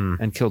stuff,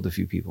 and killed a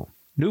few people.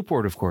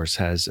 Newport, of course,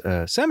 has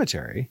a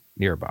cemetery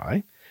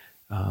nearby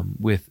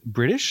with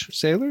British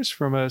sailors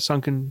from a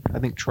sunken, I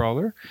think,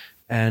 trawler,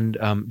 and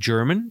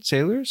German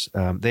sailors.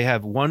 They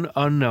have one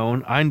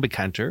unknown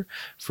Einbekannter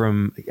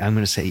from, I'm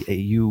going to say a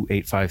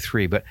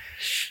U-853, but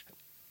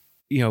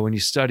when you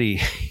study,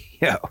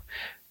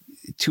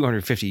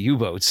 250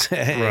 U-boats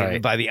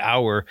right. by the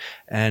hour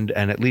and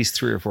at least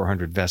 300 or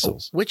 400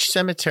 vessels. Which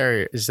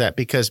cemetery is that?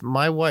 Because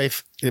my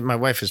wife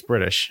is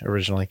British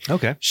originally.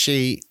 Okay.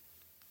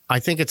 I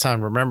think it's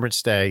on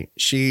Remembrance Day.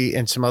 She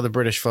and some other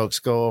British folks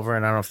go over,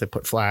 and I don't know if they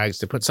put flags.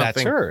 They put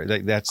something. That's her.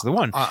 That's the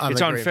one. It's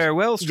on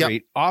Farewell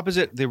Street,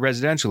 opposite the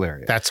residential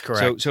area. That's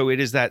correct. So it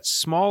is that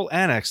small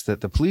annex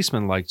that the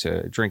policemen like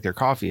to drink their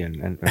coffee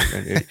and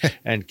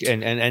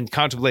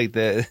contemplate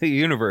the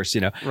universe,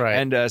 Right.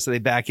 And so they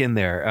back in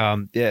there.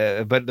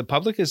 But the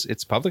public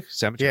it's public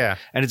cemetery. Yeah.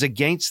 And it's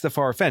against the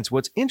far fence.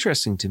 What's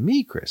interesting to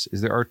me, Chris,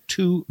 is there are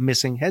 2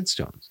 missing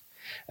headstones.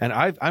 And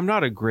I'm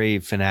not a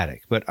grave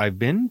fanatic, but I've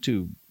been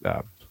to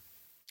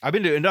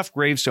enough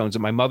gravestones that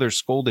my mother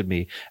scolded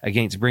me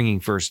against bringing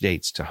first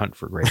dates to hunt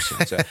for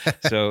gravestones.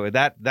 So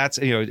that's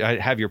I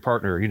have your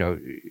partner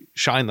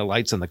shine the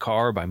lights on the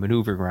car by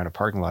maneuvering around a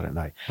parking lot at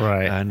night.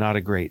 Right. Not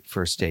a great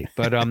first date,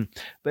 but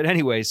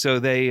anyway, so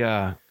they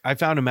I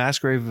found a mass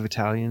grave of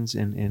Italians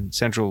in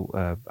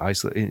central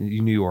Iceland,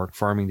 in New York,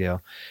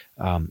 Farmingdale.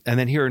 And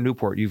then here in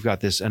Newport, you've got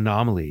this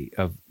anomaly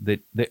of the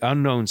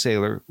unknown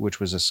sailor,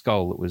 which was a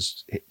skull that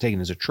was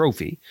taken as a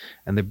trophy.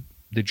 And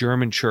the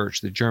German church,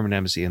 the German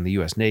embassy, and the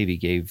U.S. Navy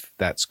gave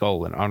that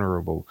skull an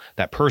honorable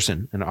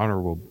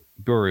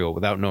burial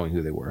without knowing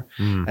who they were.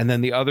 Mm. And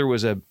then the other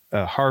was a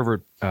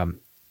Harvard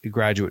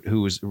graduate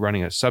who was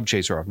running a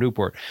subchaser off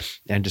Newport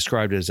and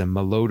described it as a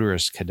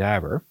malodorous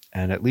cadaver,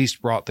 and at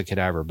least brought the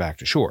cadaver back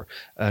to shore.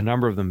 A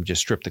number of them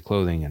just stripped the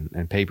clothing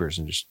and papers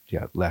and just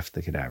left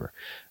the cadaver.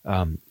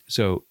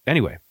 So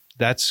anyway,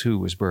 that's who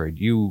was buried,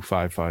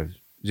 U-550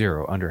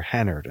 under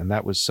Hannard, and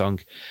that was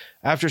sunk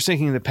after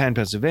sinking the Penn,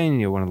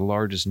 Pennsylvania, one of the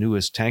largest,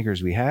 newest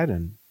tankers we had,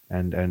 and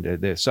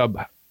the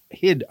sub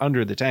hid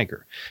under the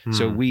tanker.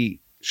 So we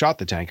shot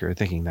the tanker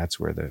thinking that's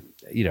where the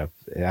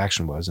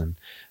action was, and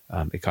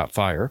it caught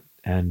fire.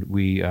 And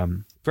we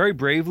very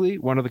bravely,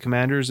 one of the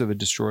commanders of a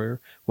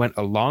destroyer went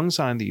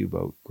alongside the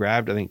U-boat,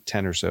 grabbed, I think,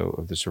 10 or so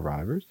of the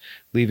survivors,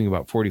 leaving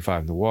about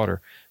 45 in the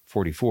water,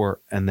 44,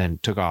 and then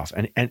took off.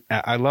 And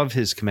I love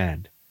his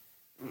command.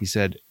 He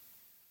said,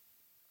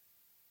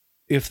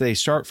 "If they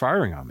start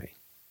firing on me,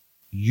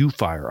 you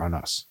fire on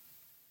us."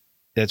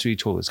 That's what he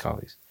told his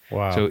colleagues.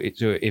 Wow. So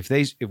if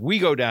we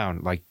go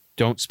down, like,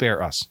 don't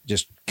spare us,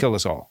 just kill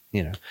us all.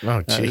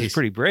 Oh, geez. It was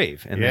pretty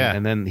brave.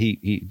 And then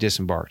he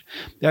disembarked.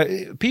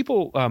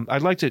 People,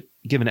 I'd like to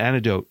give an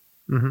anecdote.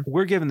 Mm-hmm.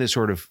 We're given this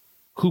sort of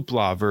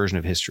hoopla version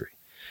of history.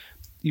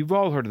 you've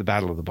all heard of the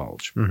Battle of the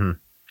Bulge. Mm-hmm.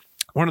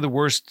 One of the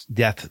worst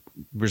deaths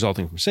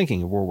resulting from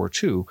sinking in World War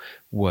II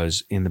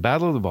was in the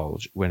Battle of the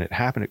Bulge when it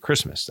happened at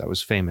Christmas. That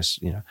was famous,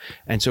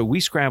 And so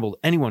we scrambled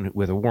anyone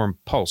with a warm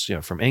pulse,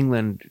 from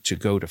England to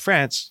go to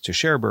France, to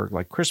Cherbourg,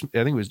 like Christmas.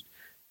 I think it was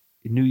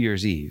New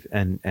Year's Eve.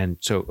 And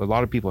so a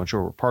lot of people on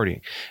shore were partying.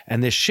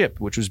 And this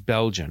ship, which was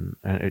Belgian,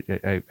 and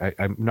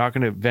I'm not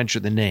going to venture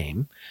the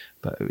name,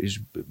 but it was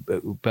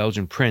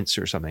Belgian Prince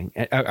or something.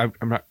 I'm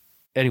not.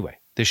 Anyway,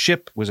 the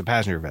ship was a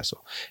passenger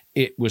vessel.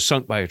 It was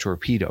sunk by a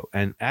torpedo.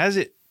 And as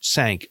it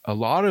sank, a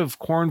lot of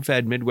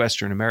corn-fed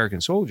Midwestern American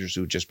soldiers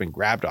who had just been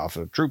grabbed off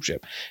a troop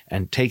ship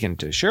and taken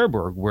to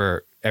Cherbourg,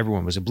 where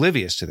everyone was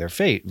oblivious to their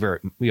fate,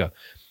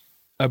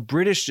 a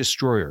British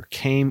destroyer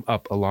came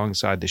up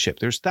alongside the ship.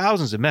 There's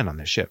thousands of men on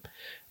this ship.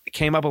 It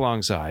came up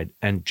alongside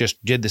and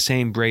just did the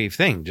same brave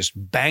thing, just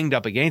banged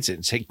up against it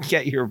and said,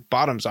 get your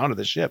bottoms onto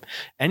the ship.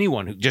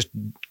 Anyone who just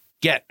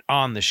get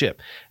on the ship.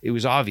 It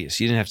was obvious.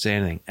 You didn't have to say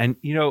anything. And,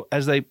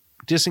 as they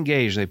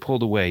disengaged, they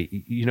pulled away.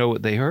 You know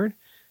what they heard?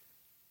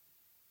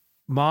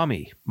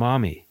 Mommy.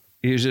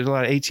 There's a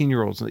lot of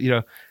 18-year-olds, they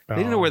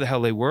didn't know where the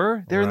hell they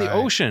were. They're in the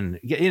ocean.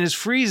 And it's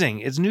freezing.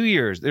 It's New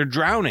Year's. They're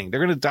drowning. They're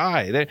going to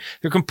die.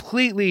 They're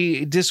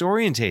completely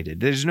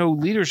disorientated. There's no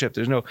leadership.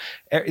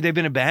 They've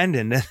been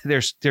abandoned.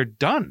 They're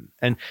done.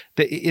 And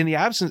in the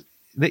absence,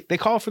 they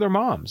call for their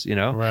moms,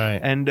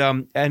 Right.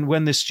 And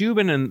when the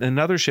Steuben and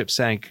another ship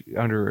sank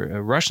under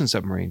a Russian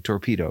submarine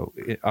torpedo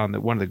on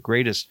one of the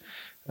greatest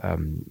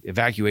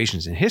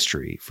evacuations in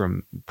history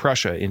from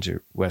Prussia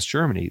into West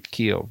Germany,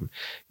 Kiel,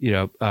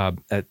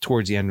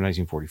 towards the end of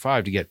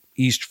 1945 to get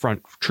East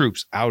Front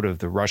troops out of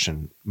the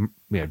Russian,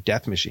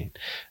 death machine.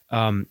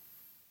 There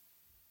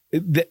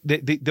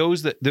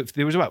was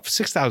about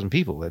 6,000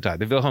 people that died.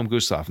 The Wilhelm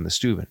Gustloff and the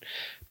Steuben.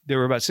 There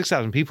were about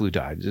 6,000 people who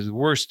died. It was the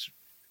worst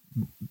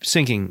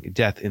sinking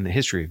death in the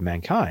history of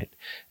mankind.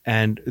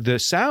 And the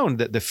sound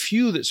that the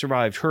few that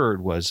survived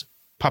heard was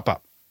pop,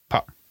 pop,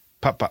 pop,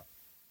 pop, pop,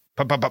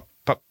 pop, pop, pop,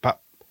 pop,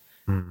 pop.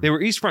 They were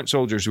East Front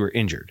soldiers who were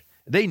injured.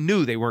 They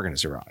knew they weren't going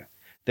to survive.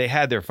 They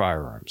had their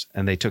firearms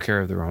and they took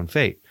care of their own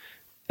fate.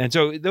 And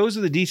so those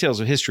are the details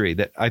of history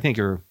that I think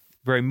are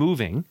very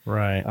moving.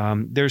 Right.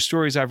 There's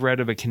stories I've read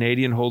of a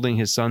Canadian holding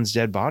his son's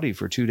dead body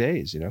for 2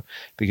 days,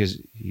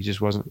 because he just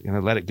wasn't going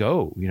to let it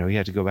go. He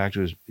had to go back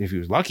to if he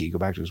was lucky, go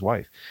back to his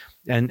wife.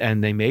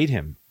 And they made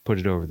him put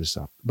it over the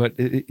stump. But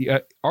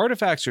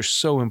artifacts are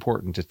so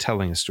important to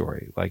telling a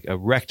story, like a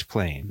wrecked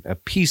plane, a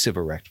piece of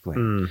a wrecked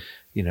plane,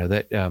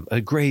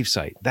 a grave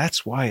site.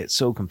 That's why it's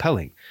so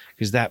compelling,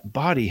 because that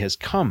body has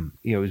come,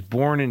 was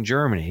born in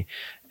Germany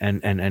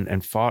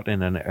and fought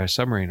in a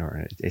submarine, or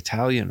an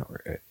Italian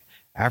or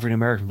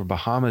African-American from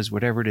Bahamas,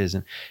 whatever it is.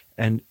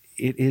 And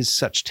it is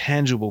such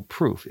tangible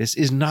proof. This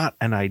is not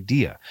an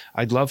idea.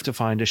 I'd love to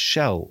find a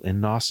shell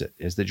in Nauset,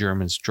 as the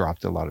Germans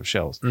dropped a lot of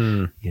shells,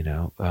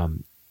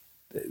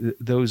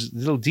 those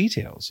little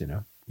details,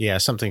 Yeah,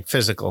 something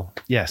physical.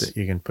 Yes. That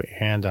you can put your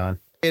hand on.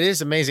 It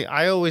is amazing.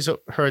 I always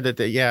heard that,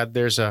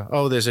 there's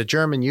a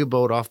German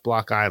U-boat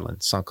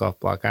sunk off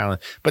Block Island.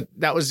 But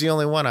that was the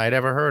only one I'd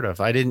ever heard of.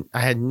 I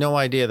had no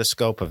idea the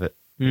scope of it.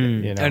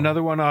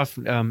 Another one off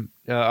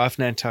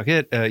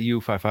Nantucket,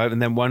 U-55,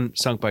 and then one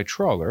sunk by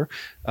trawler,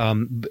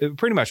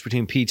 pretty much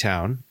between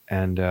P-Town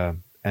and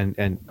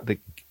the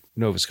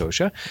Nova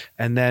Scotia,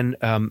 and then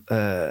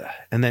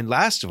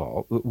last of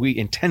all, we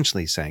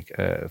intentionally sank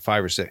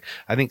 5 or 6,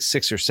 I think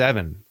 6 or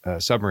 7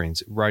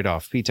 submarines right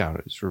off P-Town.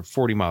 It was sort of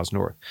 40 miles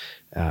north,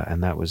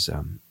 and that was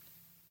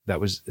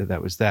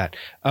that.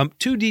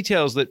 2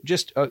 details that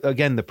just,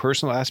 again, the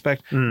personal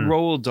aspect.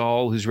 Roald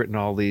Dahl, who's written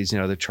all these,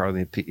 the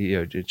Charlie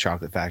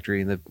Chocolate Factory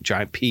and the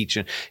Giant Peach,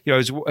 and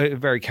is a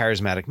very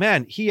charismatic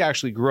man. He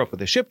actually grew up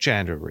with a ship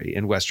chandlery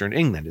in Western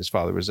England. His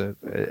father was a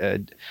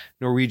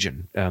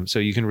Norwegian, so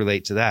you can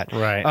relate to that.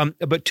 Right.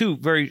 But 2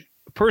 very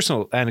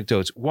personal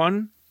anecdotes.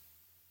 One,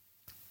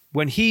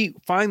 when he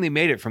finally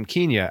made it from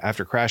Kenya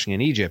after crashing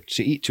in Egypt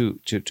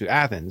to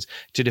Athens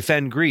to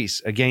defend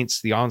Greece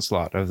against the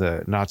onslaught of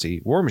the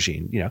Nazi war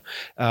machine,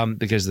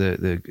 because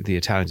the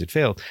Italians had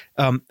failed.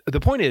 The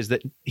point is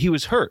that he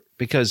was hurt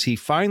because he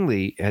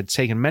finally had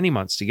taken many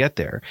months to get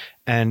there,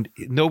 and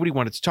nobody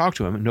wanted to talk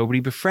to him, and nobody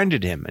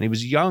befriended him, and he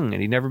was young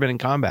and he'd never been in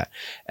combat.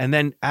 And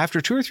then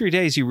after 2 or 3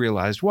 days, he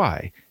realized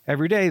why.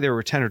 Every day there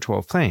were 10 or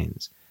 12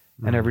 planes,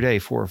 and every day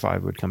 4 or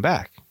 5 would come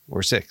back,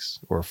 or 6,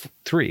 or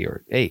 3,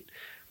 or 8.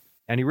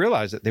 And he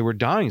realized that they were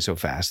dying so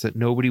fast that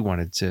nobody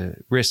wanted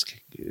to risk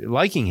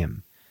liking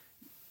him.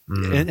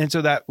 And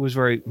so that was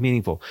very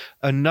meaningful.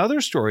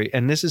 Another story,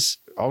 and this is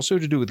also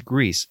to do with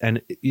Greece,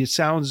 and it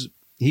sounds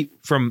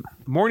from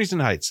Mornington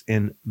Heights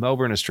in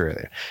Melbourne,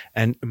 Australia.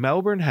 And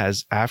Melbourne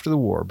has, after the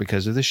war,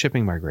 because of the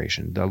shipping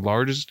migration, the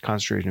largest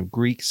concentration of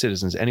Greek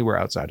citizens anywhere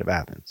outside of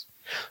Athens.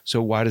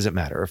 So why does it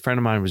matter? A friend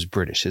of mine was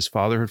British. His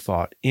father had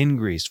fought in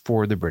Greece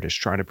for the British,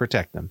 trying to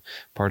protect them,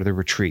 part of the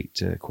retreat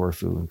to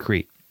Corfu and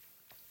Crete.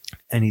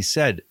 And he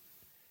said,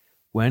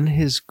 when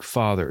his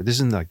father, this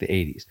is in like the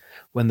 80s,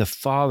 when the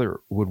father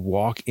would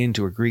walk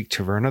into a Greek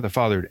taverna, the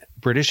father,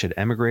 British, had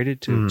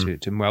emigrated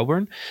to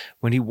Melbourne.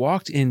 When he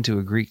walked into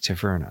a Greek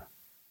taverna,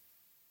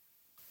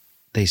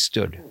 they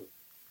stood.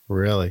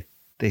 Really?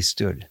 They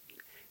stood.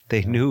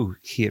 They knew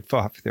he had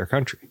fought for their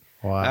country.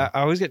 Wow.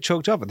 I always get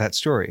choked up at that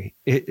story.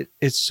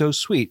 It's so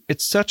sweet.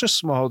 It's such a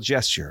small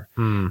gesture.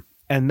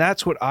 And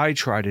that's what I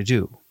try to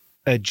do,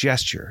 a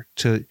gesture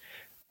to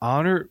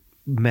honor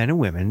men and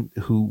women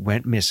who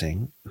went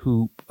missing,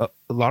 who a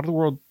lot of the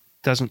world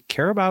doesn't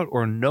care about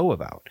or know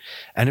about.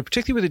 And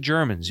particularly with the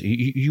Germans,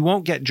 you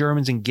won't get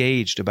Germans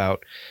engaged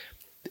about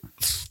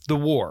the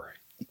war.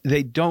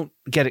 They don't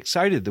get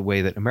excited the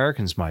way that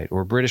Americans might,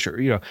 or British,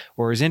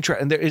 or is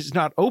interested, and it's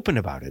not open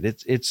about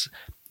it.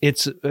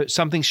 It's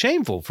something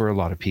shameful for a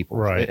lot of people,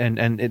 right?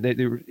 And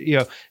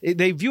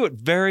they view it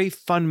very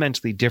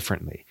fundamentally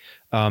differently.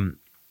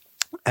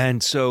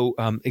 And so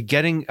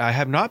I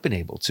have not been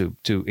able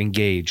to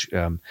engage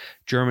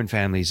German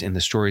families in the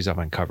stories I've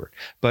uncovered,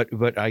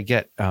 but I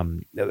get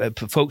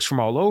folks from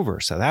all over,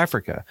 South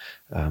Africa,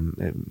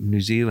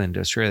 New Zealand,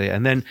 Australia.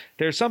 And then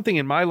there's something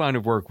in my line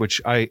of work,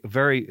 which I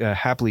very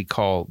happily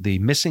call the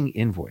missing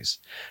invoice.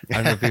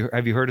 I don't know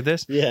have you heard of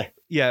this? Yeah.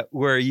 Yeah,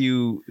 where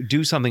you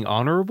do something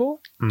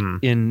honorable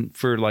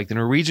for like the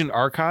Norwegian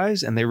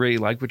archives, and they really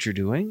like what you're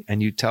doing,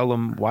 and you tell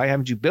them, why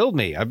haven't you billed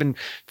me?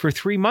 For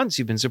 3 months,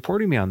 you've been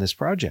supporting me on this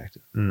project.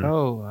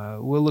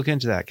 We'll look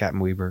into that, Captain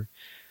Weber.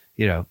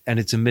 And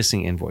it's a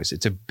missing invoice.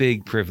 It's a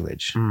big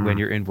privilege when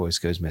your invoice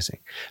goes missing,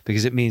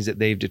 because it means that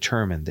they've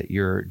determined that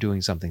you're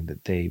doing something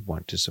that they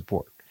want to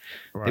support.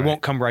 Right. They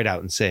won't come right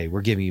out and say,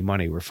 we're giving you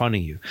money, we're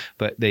funding you,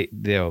 but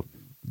they'll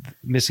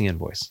missing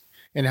invoice.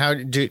 And how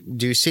do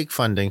you seek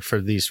funding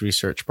for these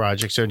research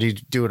projects, or do you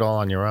do it all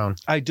on your own?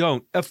 I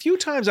don't. A few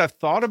times I've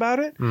thought about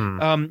it,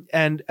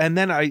 and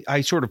then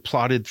I sort of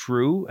plotted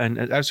through,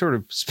 and I sort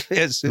of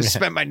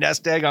spent my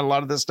nest egg on a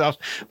lot of this stuff,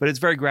 but it's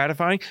very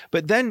gratifying.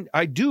 But then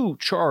I do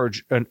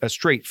charge a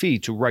straight fee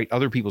to write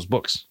other people's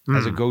books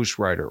as a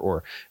ghostwriter,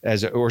 or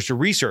to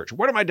research.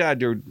 What did my dad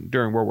do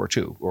during World War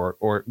II,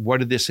 or what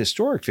did this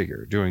historic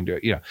figure doing?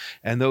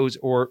 And those,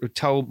 or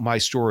tell my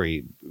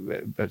story.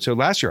 So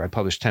last year I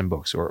published 10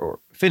 books, or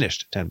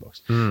finished 10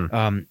 books.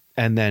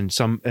 And then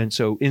some, and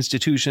so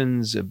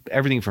institutions,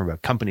 everything from a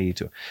company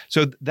to,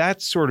 so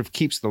that sort of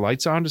keeps the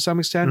lights on to some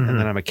extent. And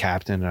then I'm a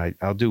captain, and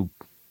I'll do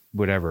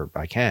whatever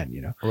I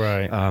can,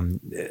 Right.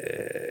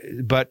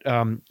 But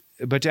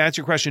to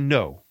answer your question,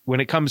 no. When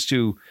it comes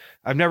to,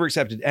 I've never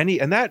accepted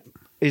any, and that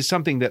is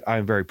something that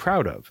I'm very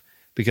proud of,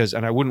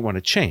 and I wouldn't want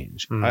to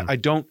change. I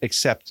don't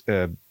accept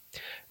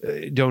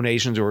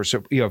donations or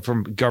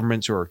from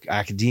governments or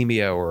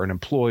academia or an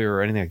employer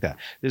or anything like that.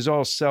 This is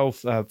all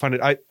self-funded.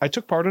 I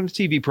took part on a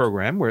TV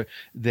program where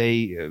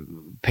they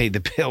paid the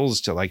bills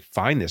to like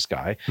find this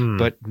guy,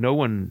 but no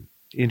one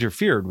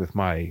interfered with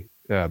my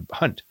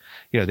hunt.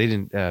 They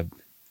didn't.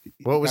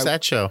 What was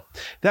that show?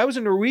 That was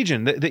a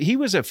Norwegian. He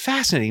was a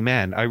fascinating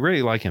man. I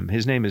really like him.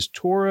 His name is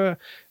Tore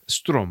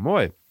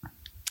Strømøy.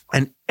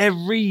 And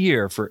every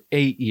year for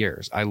 8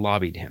 years, I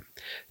lobbied him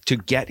to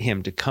get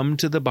him to come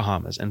to the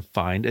Bahamas and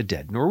find a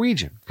dead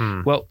Norwegian.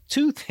 Well,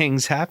 two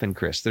things happened,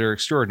 Chris, that are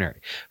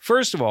extraordinary.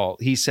 First of all,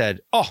 he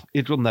said,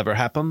 it will never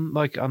happen.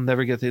 Like, I'll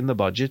never get in the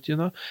budget,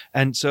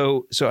 And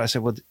so I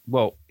said,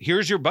 well,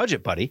 here's your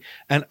budget, buddy.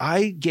 And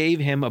I gave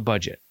him a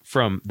budget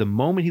from the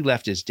moment he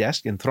left his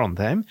desk in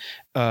Trondheim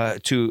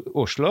to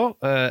Oslo,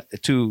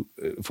 to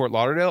Fort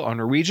Lauderdale on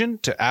Norwegian,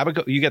 to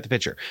Abaco, you get the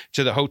picture,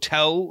 to the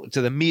hotel,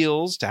 to the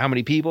meals, to how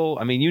many people.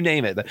 I mean, you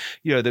name it.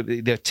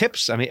 The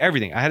tips, I mean,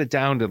 everything. I had it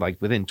down to like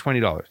within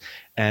 $20.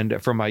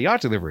 And for my yacht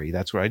delivery,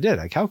 that's what I did.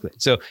 I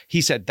calculated. So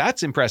he said,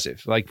 that's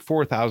impressive, like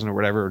 4,000 or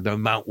whatever the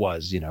amount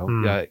was,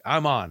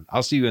 I'm on.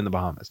 I'll see you in the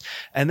Bahamas.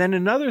 And then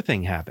another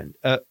thing happened.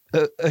 A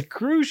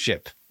cruise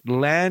ship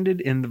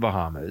landed in the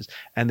Bahamas,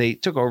 and they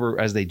took over,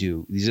 as they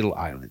do, these little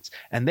islands.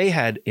 And they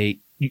had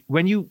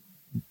when you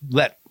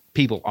let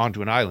people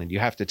onto an island, you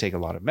have to take a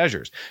lot of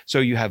measures. So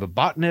you have a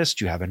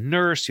botanist, you have a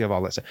nurse, you have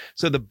all that stuff.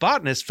 So the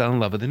botanist fell in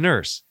love with the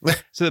nurse.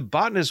 So the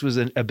botanist was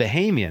a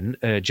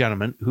Bahamian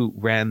gentleman who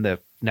ran the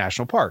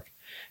national park,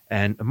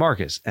 and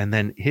Marcus. And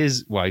then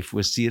his wife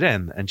was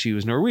Siren, and she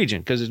was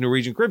Norwegian, because it's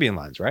Norwegian Caribbean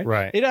lines, right?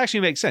 Right. It actually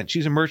makes sense.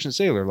 She's a merchant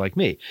sailor like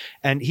me.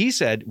 And he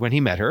said, when he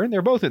met her, and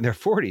they're both in their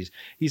 40s,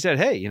 he said,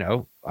 hey,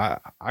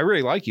 I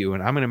really like you,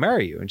 and I'm going to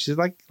marry you. And she's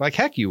like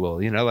heck you will,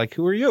 like,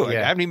 who are you? I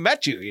haven't even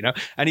met you,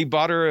 And he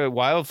bought her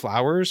wild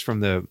flowers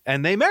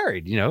and they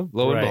married,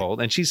 lo and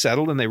behold. And she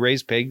settled, and they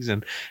raised pigs,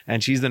 and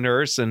she's the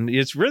nurse. And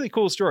it's a really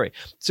cool story.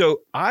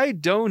 So I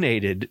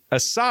donated a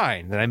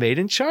sign that I made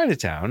in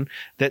Chinatown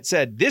that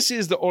said, this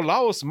is the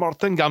Olaus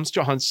Morten Gamst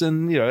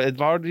Johansen,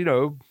 Edvard,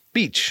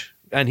 beach.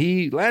 And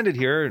he landed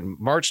here in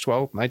March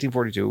 12th,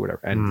 1942, whatever.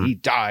 And he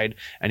died,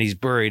 and he's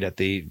buried at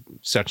the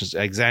such as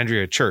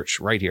Alexandria Church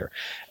right here.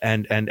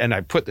 And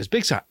I put this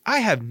big sign. I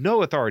have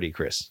no authority,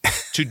 Chris.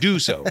 to do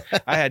so.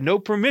 I had no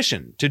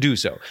permission to do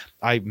so.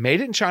 I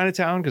made it in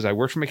Chinatown because I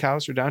worked for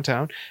McAllister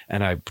downtown,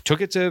 and I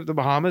took it to the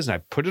Bahamas and I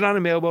put it on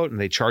a mailboat, and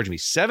they charged me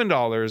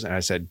 $7. And I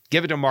said,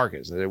 give it to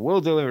Marcus. And they said,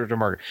 we'll deliver it to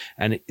Marcus.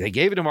 And they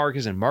gave it to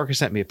Marcus, and Marcus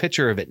sent me a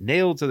picture of it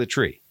nailed to the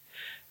tree.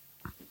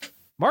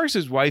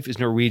 Marcus's wife is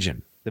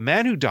Norwegian. The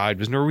man who died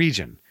was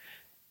Norwegian.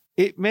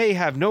 It may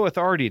have no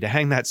authority to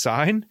hang that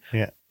sign,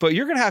 but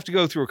you're going to have to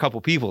go through a couple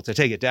people to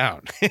take it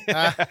down.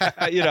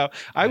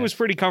 I was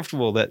pretty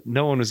comfortable that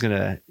no one was going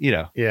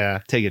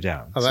to, take it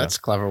down. Oh, that's a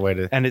clever way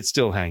to. And it's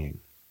still hanging.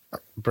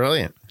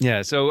 Brilliant.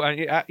 Yeah. So,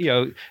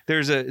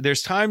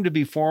 there's time to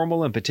be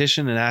formal and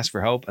petition and ask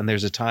for help. And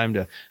there's a time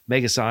to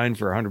make a sign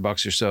for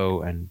 $100 or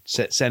so and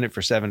send it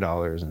for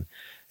 $7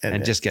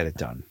 and just get it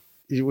done.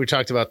 We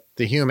talked about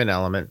the human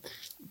element.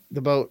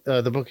 The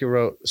book you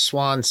wrote,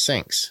 Swan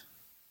Sinks.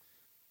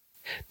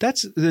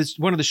 That's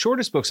one of the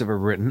shortest books I've ever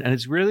written, and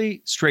it's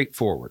really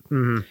straightforward.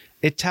 Mm-hmm.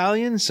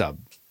 Italian sub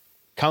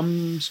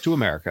comes to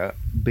America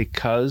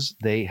because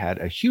they had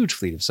a huge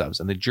fleet of subs,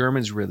 and the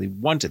Germans really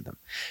wanted them.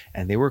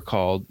 And they were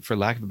called, for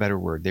lack of a better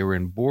word, they were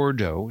in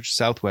Bordeaux, which is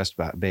southwest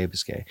Bay of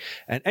Biscay.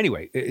 And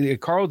anyway,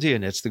 Karl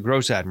Dönitz, the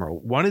Gross Admiral,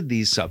 wanted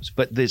these subs,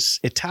 but the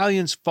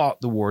Italians fought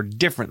the war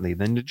differently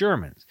than the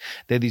Germans.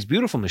 They had these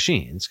beautiful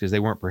machines because they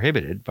weren't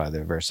prohibited by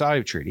the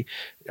Versailles Treaty,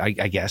 I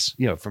guess,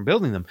 from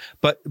building them.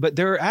 But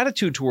their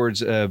attitude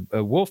towards a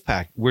wolf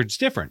pack was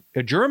different.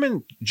 A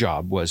German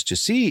job was to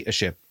see a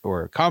ship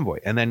or a convoy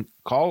and then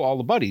call all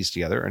the buddies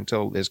together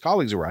until his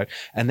colleagues arrive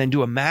and then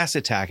do a mass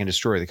attack and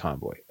destroy the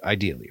convoy,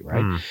 ideally,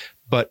 right?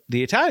 But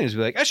the Italians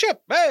would be like, a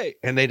ship, hey!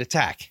 And they'd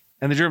attack.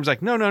 And the Germans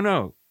like,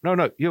 no,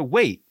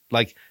 wait,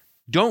 like,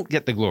 don't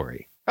get the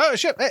glory. Oh,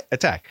 ship, hey,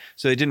 attack.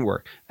 So it didn't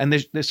work. And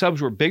the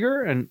subs were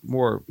bigger and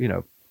more,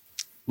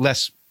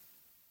 less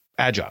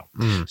agile.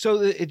 So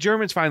the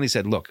Germans finally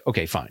said, look,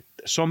 okay, fine.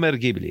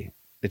 Sommergibili,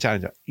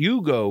 Italians,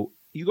 you go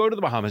to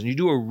the Bahamas and you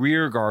do a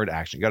rear guard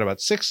action. You got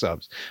about 6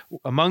 subs.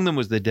 Among them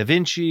was the Da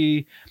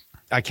Vinci.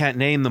 I can't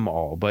name them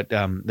all, but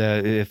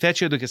the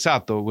Feccia di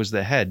Cassato was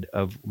the head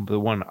of the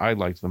one I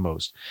liked the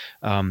most.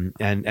 And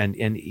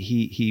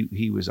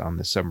he was on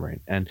the submarine,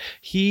 and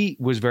he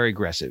was very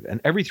aggressive. And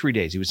every 3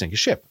 days he would sink a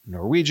ship,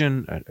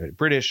 Norwegian,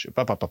 British,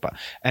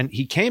 and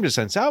he came to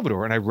San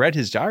Salvador, and I read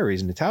his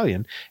diaries in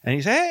Italian, and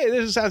he said, hey,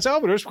 this is San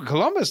Salvador. It's where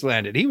Columbus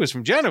landed. He was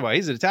from Genoa.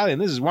 He's an Italian.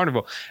 This is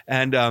wonderful.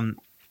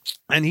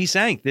 And he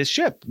sank this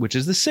ship, which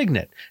is the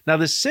Signet. Now,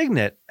 the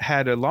Signet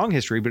had a long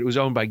history, but it was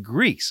owned by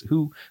Greeks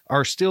who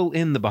are still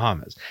in the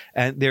Bahamas.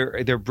 And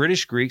they're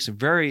British Greeks, a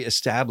very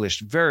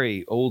established,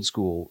 very old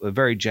school, a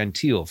very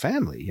genteel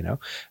family,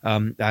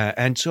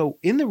 And so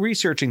in the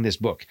researching this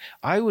book,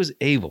 I was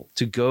able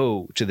to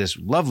go to this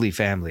lovely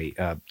family,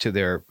 to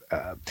their,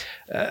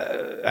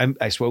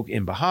 I spoke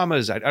in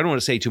Bahamas. I don't want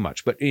to say too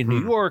much, but in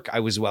New York, I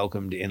was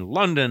welcomed in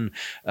London,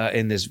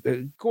 in this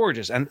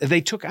gorgeous, and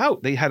they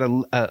had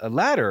a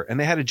ladder,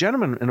 and they had a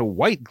gentleman in a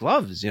white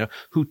gloves,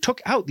 who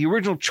took out the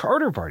original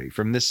charter party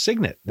from this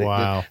Signet.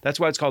 Wow. That's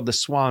why it's called the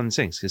Swan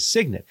Sinks, because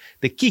Signet,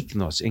 the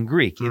Kiknos in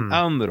Greek, in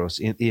Andros,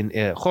 in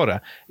Chora,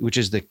 which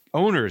is the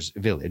owner's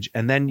village.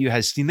 And then you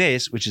had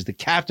Stines, which is the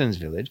captain's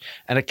village.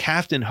 And a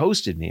captain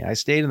hosted me. I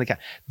stayed in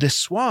the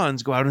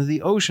swans go out into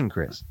the ocean,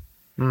 Chris.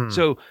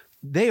 So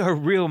they are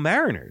real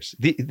mariners.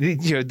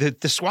 The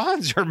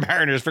swans are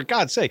mariners, for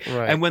God's sake.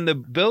 Right. And when the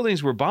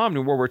buildings were bombed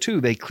in World War II,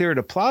 they cleared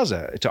a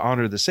plaza to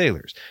honor the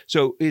sailors.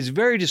 So it's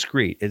very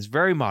discreet. It's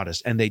very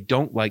modest, and they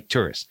don't like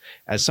tourists.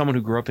 As someone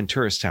who grew up in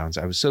tourist towns,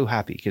 I was so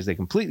happy because they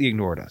completely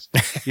ignored us.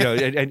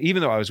 And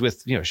even though I was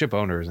with ship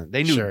owners, and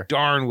they knew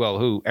darn well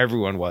who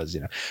everyone was.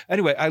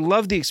 Anyway, I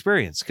loved the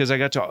experience because I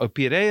got to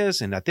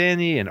Piraeus and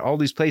Athene and all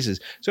these places.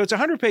 So it's a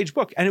 100-page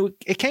book, and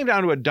it came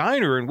down to a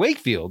diner in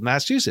Wakefield,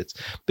 Massachusetts,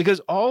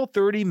 because all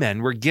 30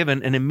 men were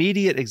given an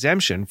immediate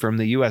exemption from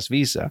the U.S.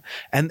 visa,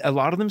 and a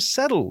lot of them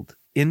settled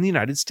in the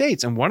United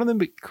States. And one of them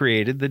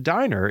created the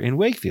diner in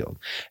Wakefield,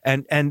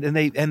 and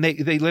they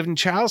lived in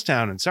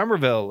Charlestown and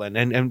Somerville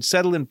and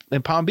settled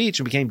in Palm Beach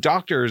and became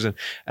doctors. And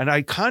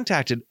I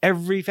contacted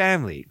every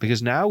family,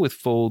 because now with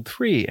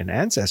Fold3 and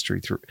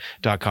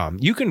Ancestry.com,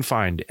 you can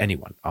find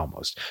anyone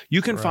almost.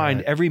 You can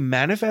find every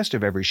manifest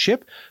of every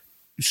ship,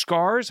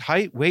 scars,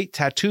 height, weight,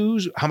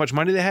 tattoos, how much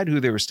money they had, who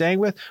they were staying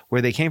with,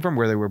 where they came from,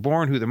 where they were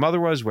born, who their mother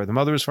was, where the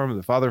mother was from,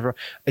 the father was from.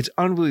 It's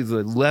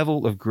unbelievable, the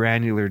level of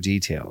granular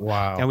detail.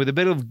 Wow. And with a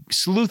bit of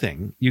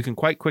sleuthing, you can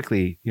quite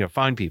quickly,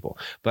 find people.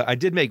 But I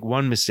did make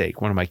one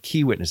mistake, one of my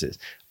key witnesses.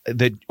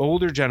 The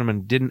older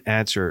gentleman didn't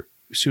answer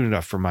soon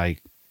enough for my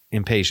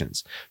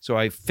impatience. So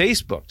I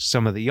Facebooked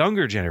some of the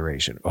younger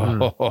generation.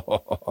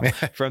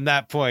 all. From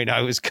that point,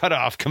 I was cut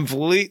off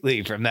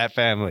completely from that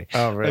family.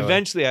 Oh, really?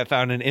 Eventually, I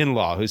found an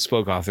in-law who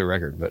spoke off the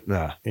record, but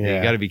you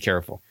got to be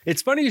careful.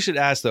 It's funny you should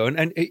ask, though,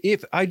 and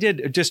if I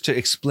did, just to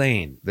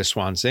explain the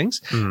Swan Sings,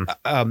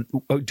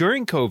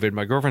 during COVID,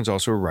 my girlfriend's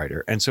also a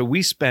writer, and so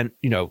we spent,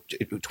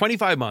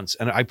 25 months,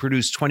 and I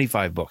produced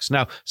 25 books.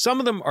 Now, some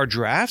of them are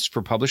drafts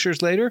for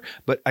publishers later,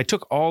 but I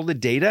took all the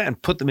data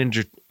and put them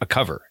into a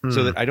cover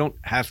so that I don't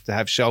have to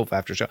have shelf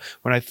after shelf.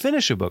 When I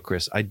finish a book,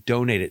 Chris, I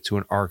donate it to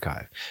an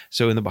archive.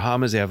 So in the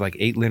Bahamas, they have like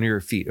 8 linear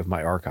feet of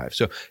my archive.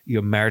 So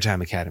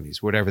maritime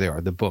academies, whatever they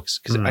are, the books,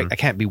 because I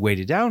can't be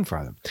weighted down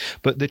for them.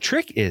 But the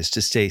trick is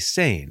to stay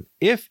sane.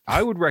 If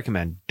I would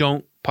recommend,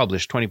 don't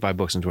publish 25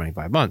 books in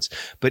 25 months.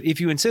 But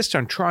if you insist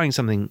on trying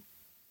something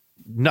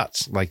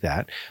nuts like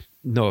that,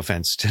 no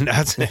offense to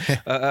nuts,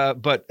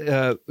 but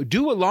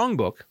do a long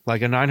book,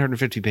 like a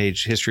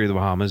 950-page history of the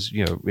Bahamas,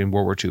 in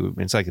World War II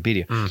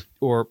encyclopedia,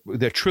 or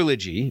the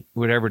trilogy,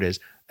 whatever it is.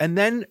 And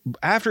then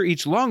after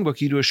each long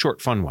book, you do a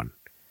short, fun one.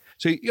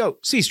 So,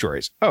 sea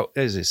stories. Oh,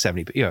 this is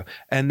 70,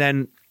 and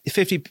then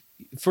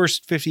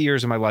first 50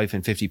 years of my life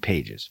in 50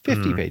 pages,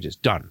 50 pages,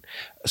 done.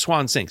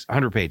 Swan Sinks,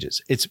 100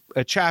 pages. It's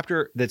a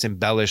chapter that's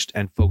embellished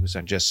and focused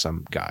on just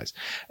some guys.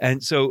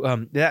 And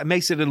so that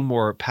makes it a little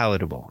more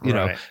palatable,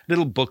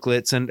 little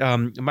booklets. And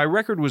my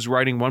record was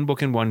writing one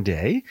book in one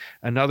day.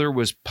 Another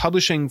was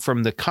publishing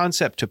from the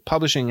concept to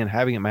publishing and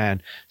having it in my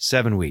hand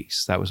 7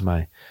 weeks. That was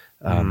my,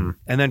 and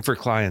then for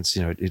clients,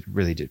 it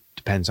really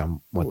depends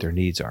on what their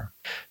needs are.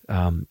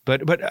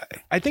 But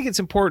I think it's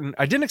important.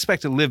 I didn't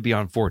expect to live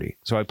beyond 40.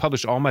 So I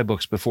published all my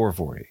books before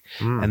 40.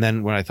 And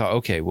then when I thought,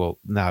 okay, well,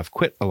 now I've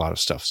quit a lot of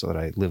stuff so that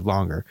I live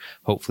longer,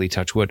 hopefully,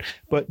 touch wood.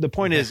 But the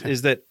point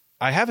is that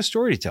I have a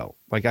story to tell.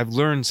 Like, I've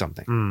learned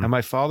something. And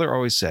my father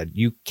always said,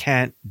 you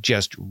can't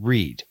just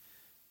read.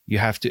 You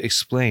have to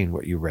explain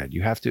what you read.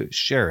 You have to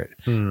share it.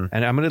 And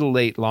I'm a little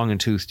late, long in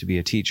tooth, to be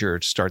a teacher or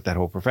to start that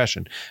whole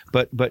profession.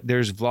 But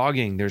there's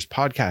vlogging, there's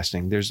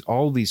podcasting, there's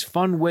all these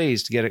fun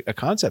ways to get a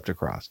concept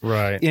across,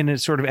 right, in a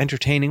sort of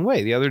entertaining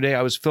way. The other day,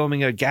 I was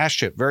filming a gas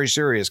ship, very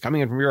serious,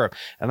 coming in from Europe,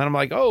 and then I'm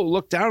like, oh,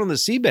 look down on the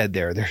seabed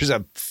there. There's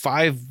a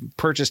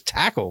 5-purchase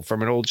tackle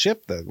from an old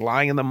ship that's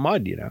lying in the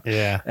mud,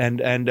 Yeah,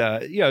 and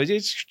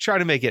it's trying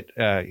to make it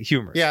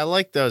humorous. Yeah, I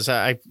like those.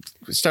 I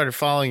started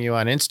following you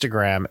on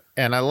Instagram,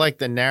 and I like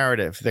the narrative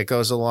that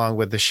goes along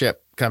with the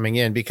ship coming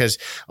in, because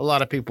a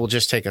lot of people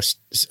just take a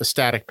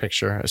static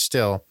picture, a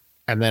still,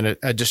 and then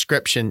a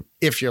description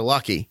if you're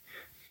lucky,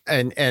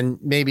 and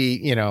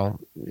maybe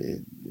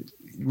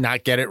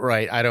not get it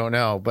right. I don't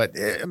know, but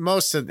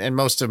most of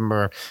them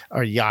are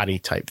yachty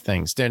type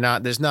things.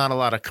 There's not a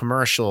lot of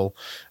commercial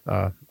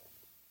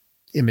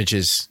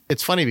images.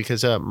 It's funny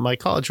because my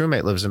college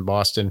roommate lives in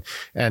Boston,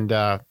 and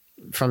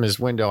from his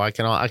window I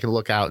can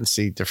look out and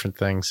see different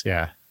things.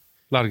 Yeah.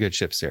 A lot of good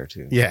ships there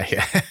too. Yeah.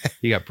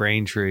 You got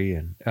Braintree,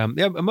 and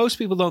most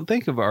people don't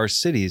think of our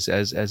cities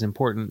as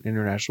important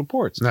international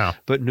ports. No,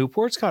 but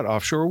Newport's got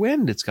offshore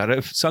wind. It's got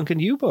a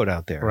sunken U-boat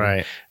out there,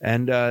 right?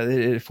 And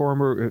a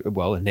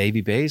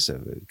Navy base,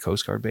 a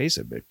Coast Guard base,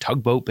 a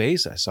tugboat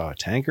base. I saw a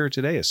tanker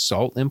today, a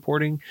salt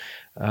importing.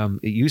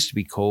 It used to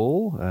be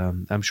coal.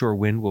 I'm sure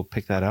wind will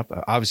pick that up.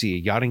 Obviously, a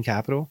yachting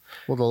capital.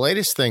 Well, the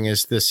latest thing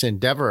is this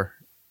Endeavor.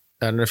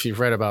 I don't know if you've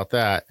read about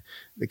that.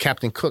 The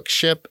Captain Cook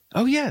ship.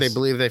 Oh, yes. They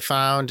believe they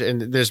found,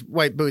 and there's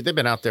white buoys. They've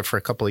been out there for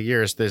a couple of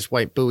years. There's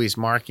white buoys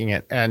marking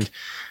it. And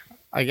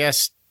I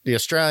guess the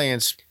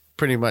Australians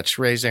pretty much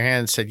raised their hand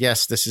and said,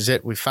 yes, this is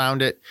it. We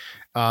found it.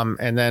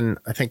 And then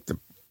I think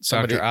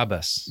somebody, Dr.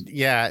 Abbas.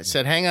 Yeah,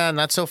 said, hang on,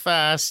 not so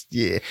fast.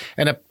 Yeah.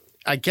 And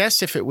I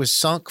guess if it was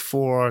sunk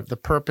for the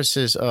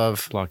purposes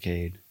of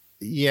blockade,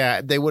 yeah,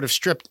 they would have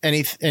stripped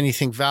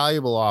anything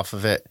valuable off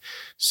of it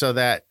so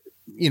that,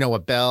 a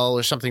bell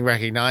or something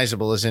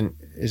recognizable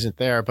isn't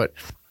there. But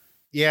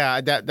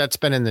yeah, that's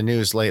been in the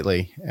news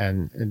lately,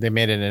 and they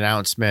made an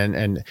announcement,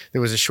 and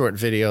there was a short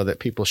video that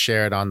people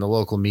shared on the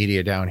local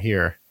media down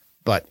here.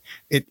 But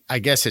I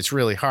guess it's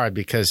really hard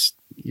because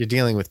you're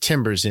dealing with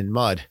timbers in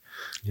mud.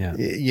 Yeah.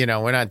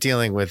 We're not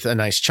dealing with a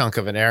nice chunk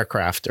of an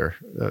aircraft or,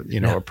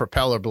 a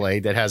propeller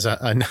blade that has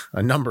a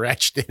number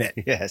etched in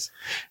it. Yes.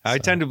 I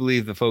tend to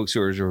believe the folks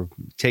who are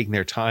taking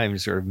their time to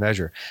sort of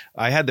measure.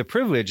 I had the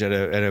privilege at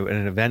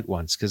an event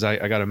once, because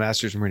I got a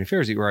master's in marine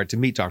affairs where I had to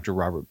meet Dr.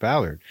 Robert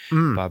Ballard,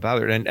 Bob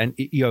Ballard. And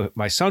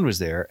my son was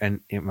there,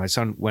 and my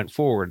son went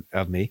forward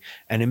of me,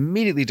 and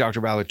immediately Dr.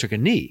 Ballard took a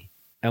knee.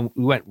 And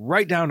we went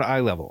right down to eye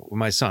level with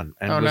my son,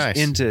 and was nice.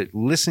 Into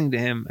listening to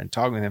him and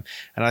talking with him.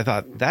 And I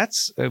thought,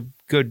 that's a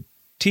good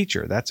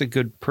teacher. That's a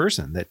good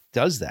person that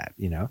does that,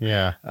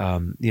 Yeah.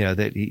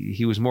 That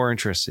he was more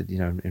interested,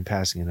 in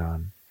passing it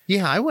on.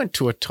 Yeah. I went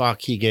to a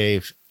talk he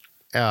gave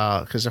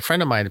because a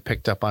friend of mine had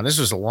picked up on, this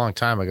was a long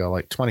time ago,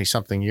 like 20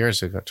 something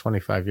years ago,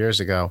 25 years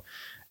ago.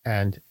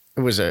 And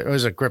it was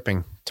a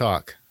gripping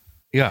talk.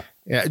 Yeah.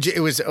 Yeah. It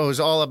was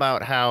all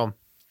about how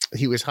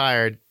he was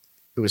hired.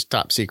 It was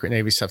top secret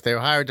Navy stuff. They were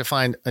hired to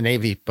find a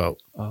Navy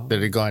boat that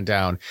had gone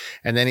down.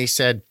 And then he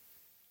said,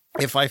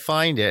 if I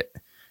find it,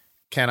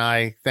 can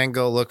I then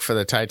go look for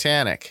the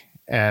Titanic?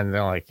 And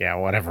they're like, yeah,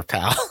 whatever,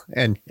 pal.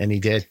 And he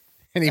did.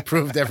 And he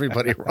proved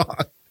everybody wrong.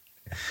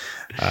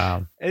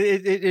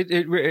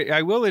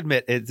 I will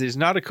admit, it is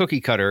not a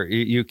cookie cutter.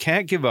 You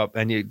can't give up,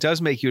 and it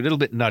does make you a little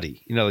bit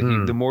nutty.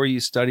 The more you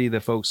study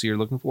the folks you're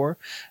looking for.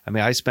 I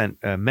mean, I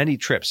spent many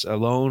trips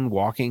alone,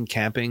 walking,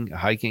 camping,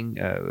 hiking,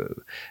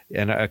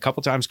 and a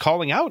couple times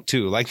calling out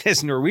to like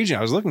this Norwegian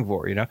I was looking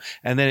for.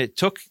 And then it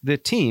took the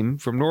team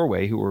from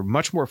Norway who were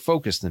much more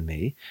focused than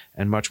me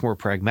and much more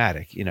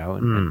pragmatic.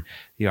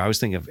 And I was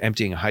thinking of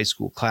emptying a high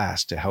school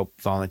class to help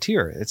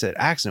volunteer. It's an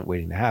accident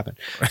waiting to happen.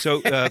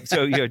 So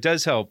it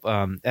does help.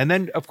 And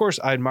then, of course,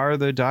 I admire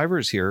the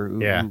divers here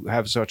who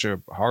have such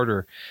a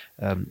harder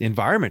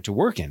environment to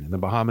work in. And the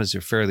Bahamas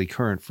are fairly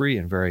current-free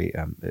and very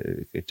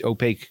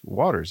opaque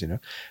waters,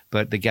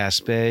 But the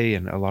Gaspé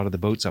and a lot of the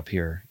boats up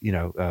here,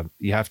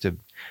 you have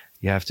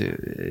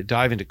to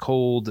dive into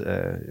cold,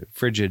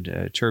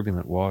 frigid,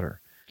 turbulent water.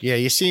 Yeah,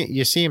 you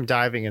see him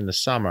diving in the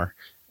summer.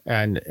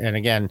 And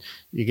again,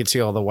 you can see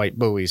all the white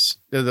buoys.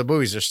 The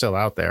buoys are still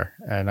out there.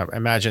 And I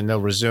imagine they'll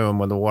resume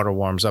when the water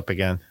warms up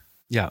again.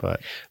 Yeah.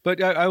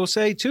 But I will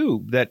say,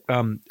 too, that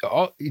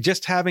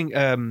just having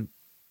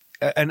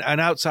an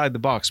outside the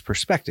box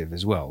perspective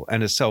as well,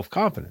 and a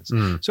self-confidence.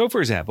 So, for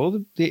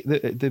example, the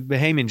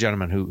Bahamian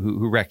gentleman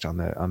who wrecked on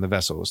the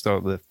vessel was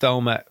the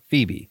Thelma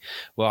Phoebe.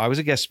 Well, I was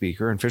a guest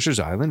speaker in Fisher's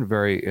Island,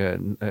 very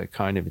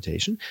kind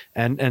invitation,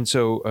 and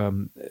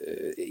so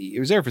he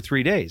was there for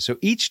 3 days. So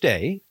each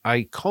day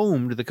I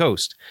combed the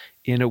coast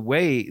in a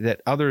way that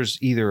others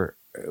either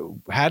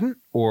hadn't,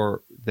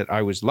 or that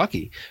I was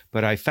lucky,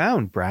 but I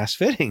found brass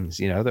fittings,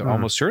 that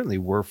almost certainly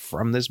were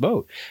from this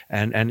boat.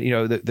 And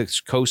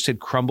the coast had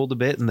crumbled a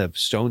bit and the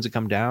stones had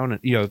come down. And,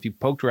 if you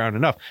poked around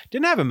enough,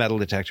 didn't have a metal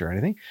detector or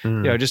anything,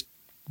 just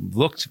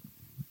looked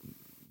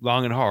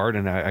long and hard.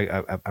 And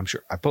I'm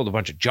sure I pulled a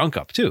bunch of junk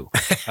up too.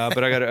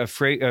 But I got a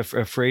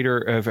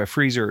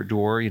freezer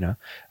door,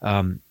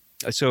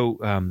 so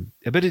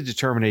a bit of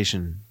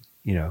determination,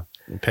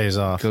 it pays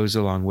off. Goes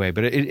a long way.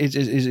 But it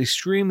is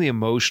extremely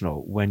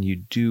emotional when you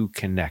do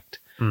connect.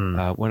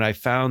 When I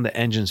found the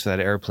engines for that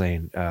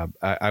airplane,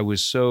 I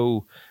was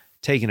so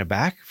taken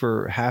aback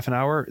for half an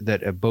hour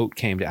that a boat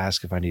came to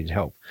ask if I needed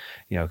help.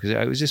 Because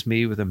it was just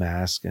me with a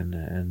mask and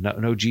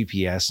no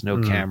GPS,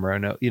 no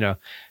camera,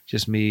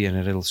 just me and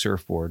a little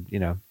surfboard,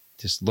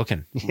 just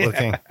looking.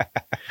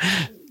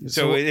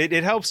 So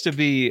it helps to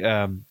be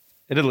a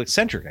little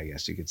eccentric, I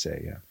guess you could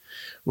say.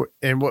 Yeah.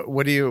 And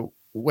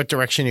what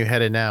direction are you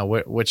headed now?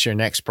 What's your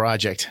next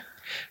project?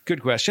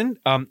 Good question.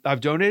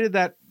 I've donated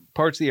that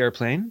parts of the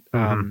airplane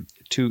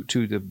to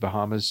the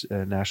Bahamas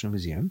National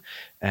Museum,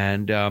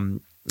 and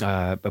I'm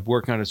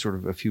working on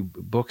a few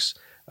books.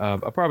 I'll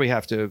probably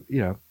have to,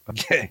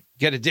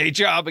 get a day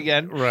job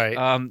again. Right.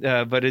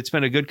 But it's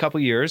been a good couple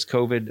of years.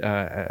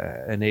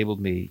 COVID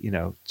enabled me,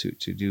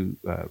 to do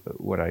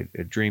what I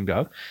dreamed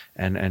of,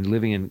 and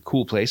living in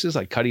cool places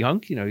like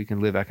Cuttyhunk. You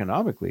can live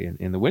economically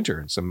in the winter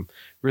in some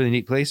really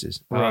neat places.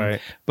 Right.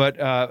 But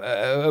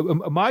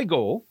my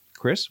goal,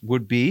 Chris,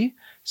 would be,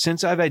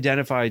 since I've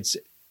identified,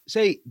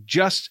 say,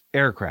 just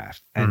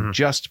aircraft and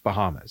just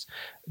Bahamas,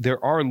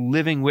 there are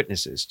living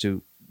witnesses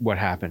to what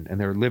happened, and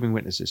there are living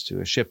witnesses to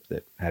a ship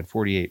that had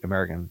 48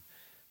 American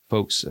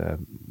folks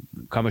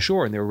come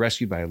ashore, and they were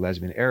rescued by a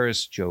lesbian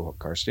heiress, Joe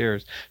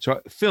Carstairs.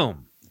 So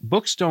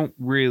books don't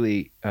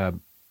really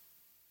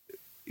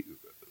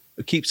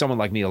keep someone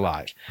like me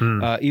alive,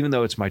 even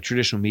though it's my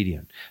traditional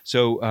medium.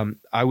 So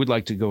I would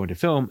like to go into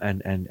film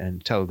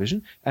and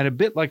television, and a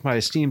bit like my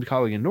esteemed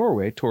colleague in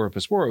Norway, Tore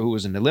Paspora, who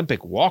was an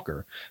Olympic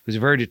walker, who's a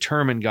very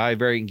determined guy,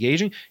 very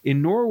engaging.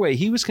 In Norway,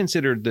 he was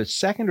considered the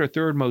second or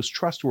third most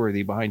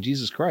trustworthy behind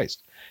Jesus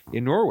Christ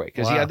in Norway,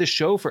 because he had this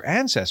show for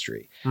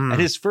Ancestry,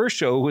 and his first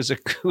show was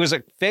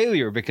a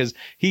failure because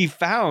he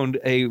found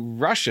a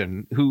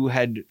Russian who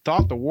had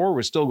thought the war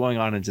was still going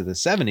on into the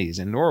 70s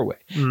in Norway,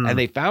 and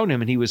they found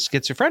him, and he was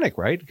schizophrenic,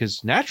 right?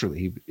 Because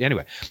naturally,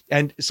 anyway,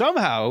 and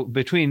somehow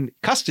between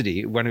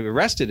custody, when he was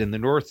arrested in the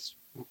North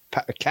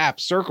Cap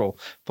Circle,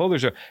 Polar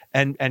Circle,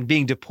 and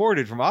being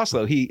deported from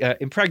Oslo, he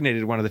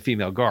impregnated one of the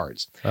female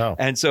guards. Oh.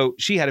 And so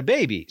she had a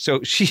baby. So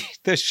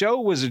the show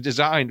was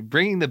designed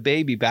bringing the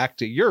baby back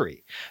to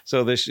Uri.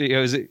 So it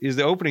was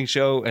the opening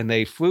show, and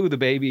they flew the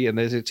baby and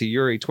to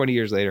Uri 20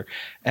 years later,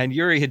 and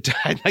Uri had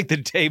died like the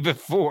day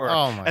before.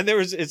 Oh my. And there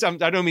was,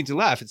 I don't mean to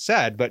laugh, it's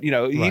sad, but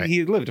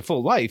he lived a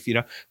full life,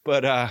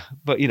 but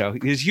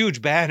his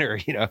huge banner,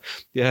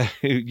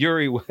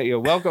 Uri,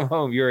 welcome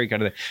home, Uri,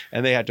 kind of thing,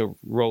 and they had to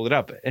roll it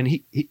up. And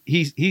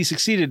he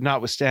succeeded,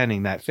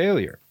 notwithstanding that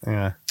failure.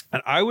 Yeah.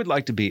 And I would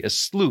like to be a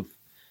sleuth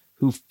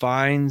who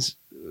finds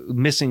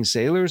missing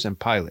sailors and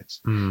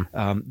pilots.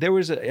 There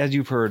was, as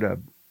you've heard,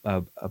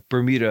 a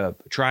Bermuda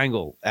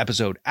Triangle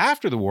episode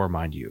after the war,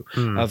 mind you,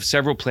 of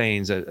several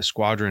planes, a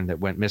squadron that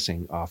went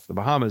missing off the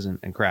Bahamas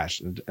and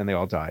crashed, and they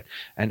all died.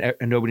 And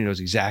nobody knows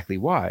exactly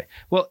why.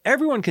 Well,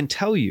 everyone can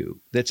tell you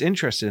that's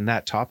interested in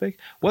that topic,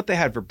 what they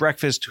had for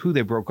breakfast, who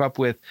they broke up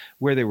with,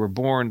 where they were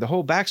born, the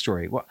whole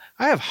backstory. Well,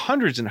 I have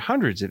hundreds and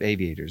hundreds of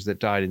aviators that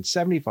died in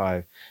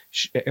 75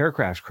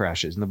 aircraft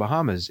crashes in the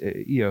Bahamas,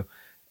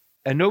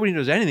 and nobody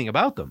knows anything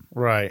about them.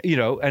 Right.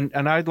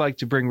 And I'd like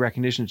to bring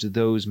recognition to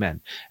those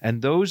men.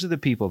 And those are the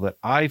people that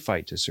I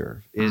fight to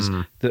serve, is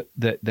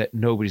that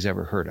nobody's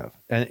ever heard of.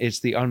 And it's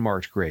the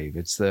unmarked grave.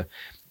 It's the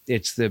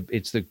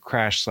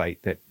crash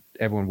site that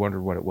everyone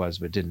wondered what it was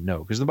but didn't know.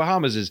 Because the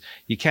Bahamas is,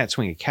 you can't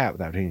swing a cat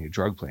without hitting a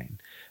drug plane.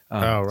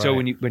 Right. So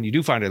when you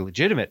do find a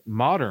legitimate,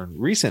 modern,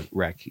 recent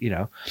wreck,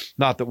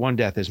 not that one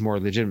death is more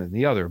legitimate than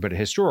the other, but a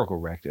historical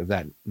wreck of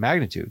that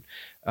magnitude,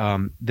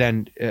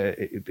 then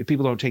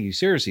people don't take you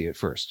seriously at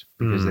first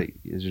because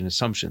there's an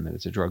assumption that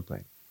it's a drug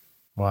plane.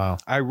 Wow.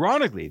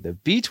 Ironically, the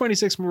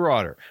B-26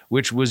 Marauder,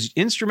 which was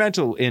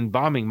instrumental in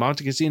bombing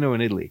Monte Cassino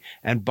in Italy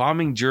and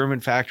bombing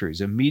German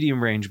factories, a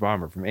medium-range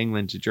bomber from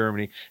England to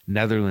Germany,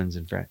 Netherlands,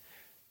 and France.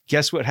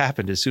 Guess what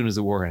happened as soon as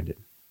the war ended?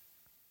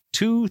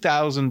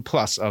 2,000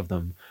 plus of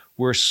them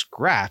were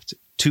scrapped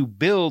to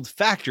build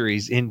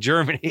factories in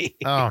Germany.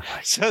 Oh,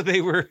 so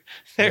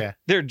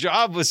their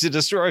job was to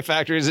destroy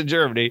factories in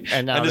Germany.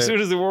 And as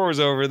soon as the war was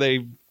over,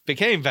 they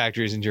became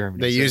factories in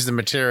Germany. They used the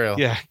material.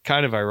 Yeah,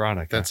 kind of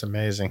ironic. That's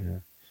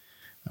amazing.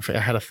 Yeah. I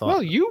had a thought.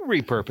 Well, you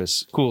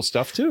repurpose cool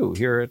stuff too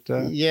here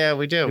at yeah,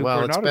 we do.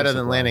 Newport It's Nautical better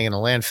than Supply. landing in a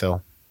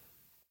landfill.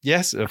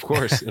 Yes, of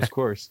course, of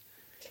course.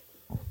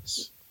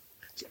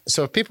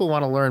 So if people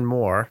want to learn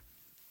more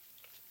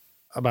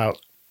about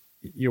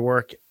your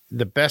work,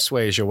 the best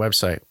way is your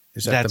website.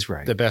 Is that That's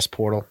right. the best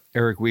portal?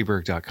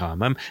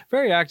 EricWeberg.com. I'm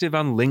very active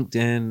on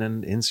LinkedIn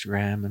and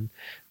Instagram and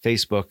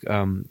Facebook.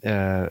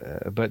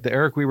 But the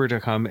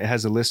EricWeberg.com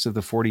has a list of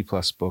the 40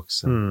 plus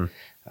books, and,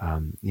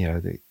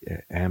 the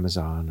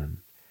Amazon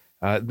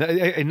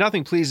and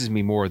nothing pleases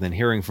me more than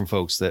hearing from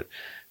folks that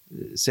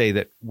say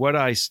that what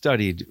I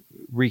studied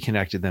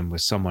reconnected them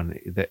with someone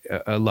that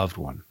a loved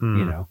one,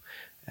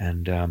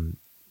 and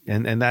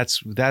that's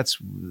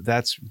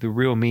the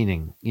real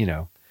meaning,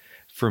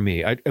 for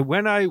me.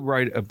 When I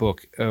write a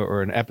book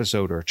or an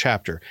episode or a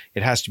chapter,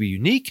 it has to be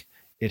unique.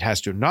 It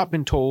has to have not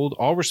been told.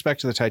 All respect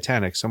to the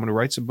Titanic. Someone who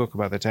writes a book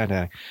about the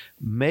Titanic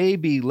may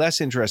be less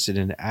interested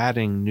in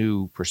adding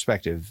new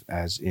perspective,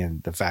 as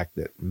in the fact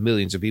that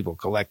millions of people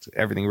collect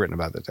everything written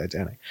about the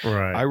Titanic.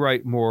 Right. I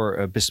write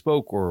more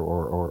bespoke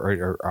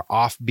or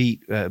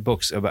offbeat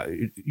books about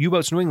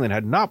U-Boats New England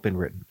had not been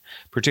written,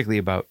 particularly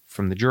about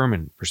from the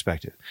German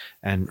perspective,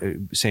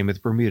 and same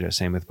with Bermuda,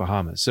 same with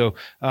Bahamas. So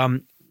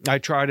I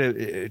try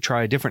to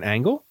try a different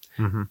angle.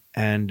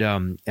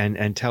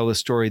 And tell a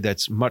story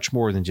that's much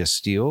more than just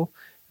steel,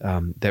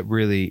 that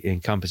really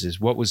encompasses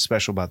what was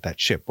special about that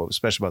ship, what was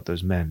special about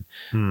those men.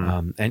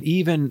 And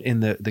even in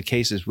the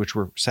cases, which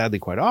were sadly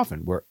quite often,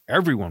 where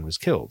everyone was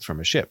killed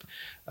from a ship,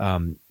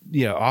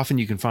 often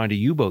you can find a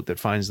U-boat that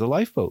finds the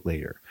lifeboat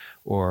later,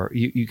 or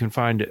you can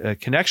find a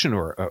connection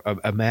or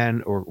a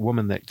man or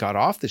woman that got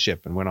off the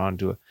ship and went on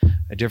to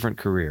a different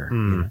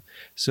career.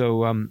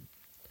 So,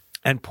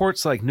 and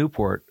ports like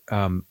Newport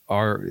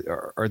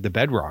are the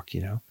bedrock,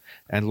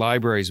 and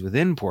libraries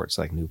within ports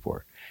like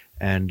Newport.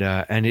 And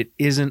it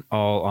isn't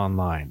all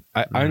online.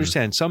 I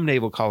understand some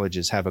naval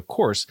colleges have a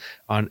course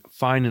on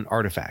find an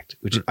artifact,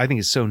 which I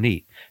think is so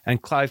neat.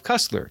 And Clive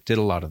Cussler did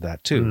a lot of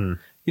that too.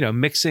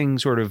 Mixing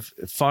sort of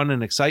fun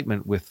and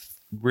excitement with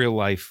real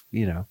life,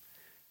 real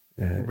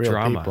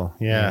drama. People.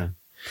 Yeah.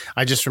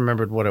 I just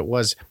remembered what it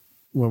was.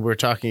 When you're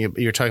talking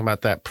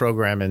about that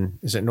program in,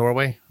 is it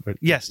Norway?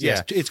 Yes.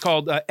 It's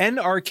called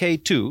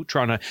NRK2,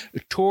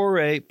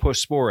 Torre på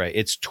spåret.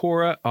 It's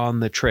Torah on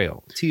the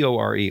trail,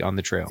 Tore on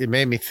the trail. It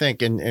made me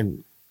think,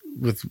 and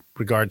with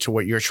regard to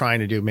what you're trying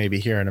to do maybe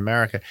here in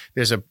America,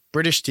 there's a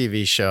British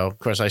TV show. Of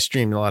course, I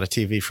streamed a lot of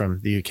TV from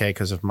the UK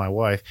because of my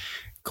wife,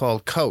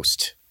 called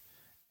Coast.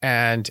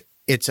 And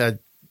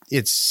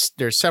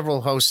there's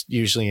several hosts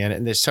usually in it,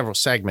 and there's several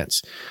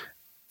segments.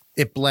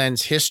 It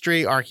blends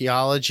history,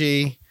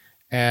 archaeology,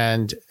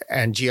 and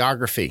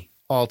geography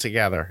all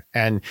together,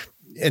 and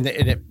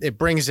it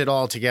brings it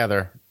all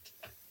together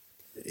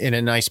in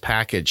a nice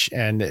package.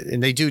 And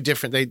they do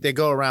different. They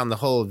go around the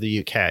whole of the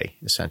UK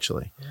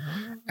essentially,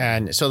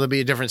 and so there'll be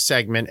a different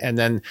segment, and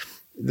then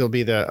there'll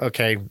be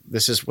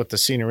this is what the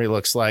scenery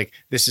looks like.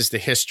 This is the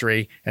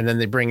history, and then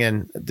they bring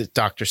in the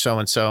Dr.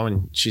 So-and-so,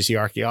 and she's the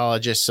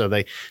archaeologist. So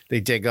they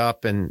dig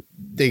up and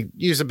they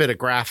use a bit of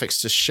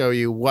graphics to show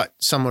you what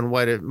someone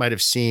might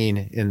have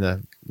seen in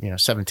the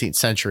 17th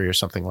century or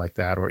something like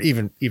that, or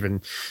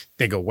even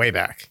they go way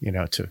back,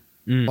 to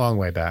long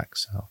way back.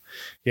 So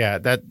yeah,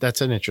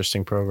 that's an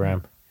interesting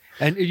program.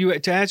 And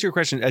to answer your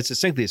question as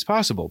succinctly as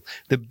possible,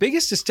 the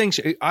biggest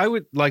distinction, I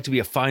would like to be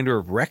a finder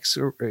of wrecks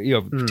or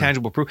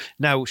tangible proof.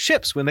 Now,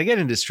 ships, when they get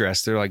in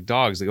distress, they're like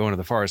dogs that go into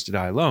the forest to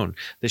die alone.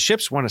 The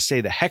ships want to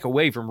stay the heck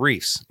away from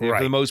reefs for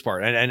the most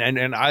part,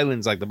 and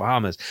islands like the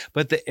Bahamas.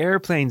 But the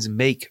airplanes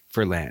make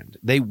for land.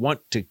 They want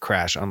to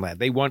crash on land.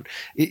 They want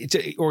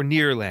or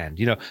near land.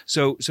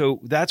 So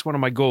that's one of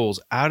my goals.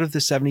 Out of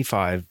the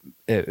 75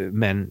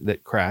 men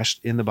that crashed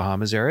in the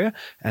Bahamas area,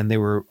 and they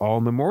were all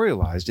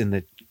memorialized in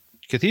the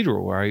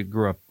cathedral where I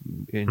grew up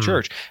in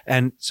church.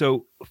 And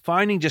so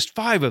finding just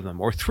 5 of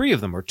them or 3 of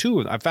them or 2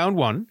 of them, I found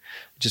one,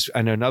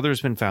 and another has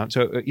been found.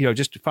 So,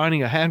 just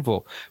finding a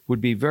handful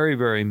would be very,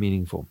 very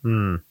meaningful.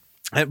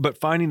 But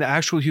finding the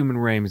actual human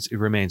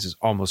remains is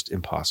almost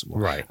impossible.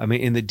 Right. I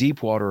mean, in the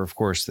deep water, of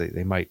course,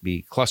 they might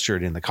be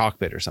clustered in the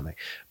cockpit or something.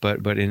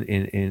 But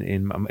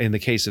in the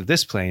case of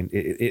this plane,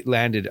 it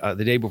landed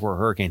the day before a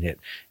hurricane hit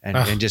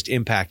and just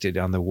impacted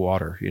on the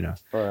water.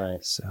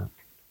 Right. So,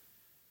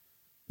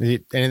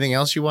 anything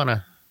else you want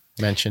to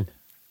mention?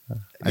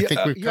 I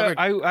think we've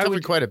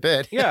covered quite a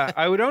bit. Yeah,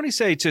 I would only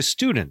say to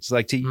students,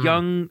 like to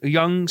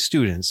young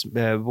students,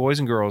 boys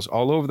and girls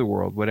all over the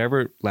world,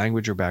 whatever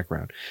language or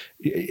background,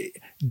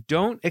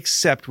 don't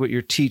accept what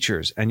your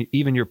teachers and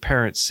even your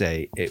parents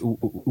say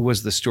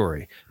was the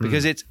story,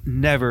 because it's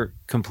never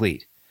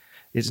complete.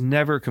 It's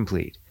never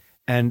complete.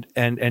 And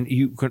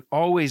you can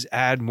always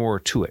add more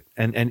to it.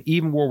 And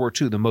even World War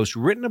II, the most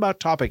written about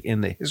topic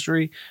in the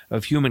history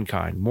of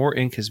humankind, more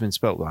ink has been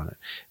spilled on it.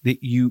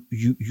 That you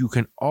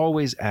can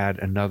always add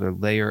another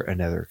layer,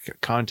 another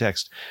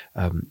context,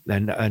 and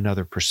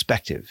another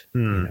perspective.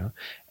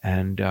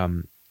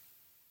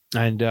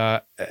 And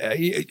a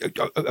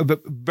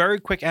very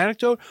quick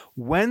anecdote: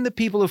 when the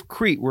people of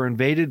Crete were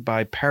invaded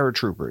by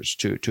paratroopers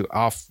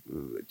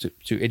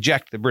to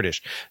eject the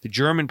British, the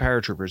German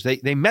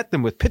paratroopers, they met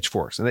them with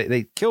pitchforks and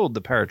they killed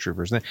the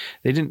paratroopers.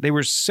 They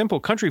were simple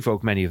country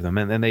folk, many of them,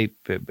 and then they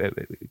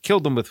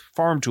killed them with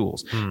farm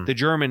tools. The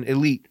German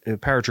elite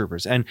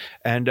paratroopers,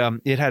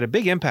 and it had a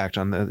big impact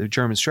on the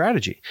German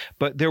strategy.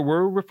 But there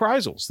were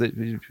reprisals that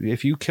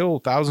if you kill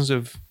thousands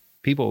of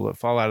people that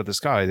fall out of the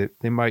sky,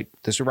 the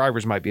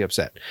survivors might be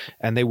upset.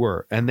 And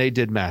they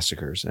did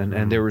massacres.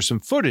 And there was some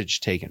footage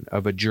taken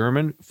of a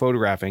German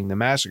photographing the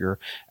massacre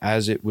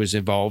as it was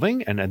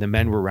evolving, and the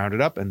men were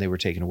rounded up and they were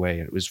taken away.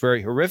 And it was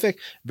very horrific,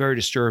 very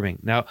disturbing.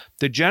 Now,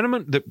 the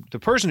gentleman, the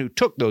person who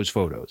took those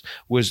photos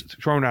was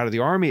thrown out of the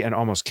army and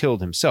almost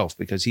killed himself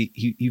because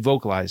he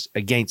vocalized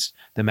against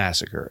the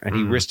massacre and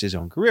he risked his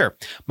own career.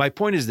 My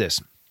point is this,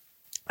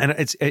 and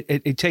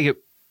take it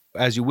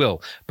as you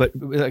will. But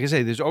like I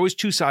say, there's always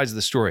two sides of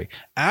the story.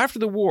 After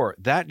the war,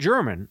 that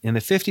German in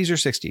the 50s or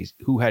 60s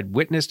who had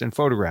witnessed and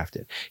photographed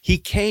it,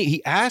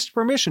 he asked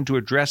permission to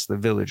address the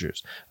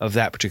villagers of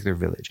that particular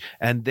village.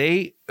 And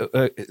they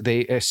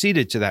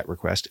acceded to that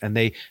request, and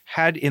they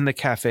had in the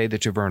Cafe de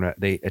Taverna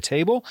a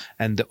table,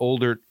 and the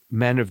older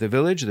men of the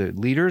village, the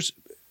leaders,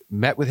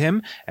 met with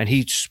him, and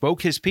he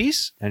spoke his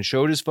piece and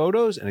showed his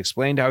photos and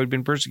explained how he'd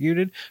been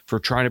persecuted for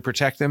trying to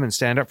protect them and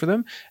stand up for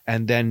them.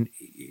 And then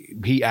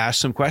he asked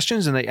some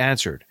questions and they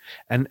answered.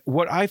 And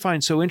what I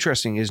find so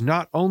interesting is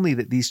not only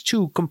that these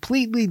two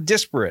completely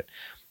disparate,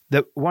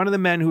 that one of the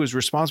men who was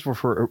responsible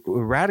for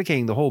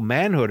eradicating the whole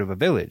manhood of a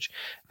village,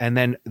 and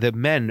then the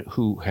men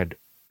who had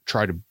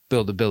tried to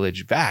build a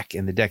village back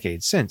in the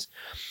decades since,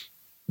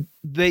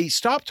 they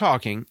stopped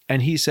talking,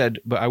 and he said,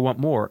 but I want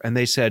more. And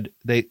they said,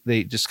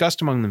 they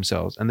discussed among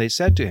themselves, and they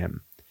said to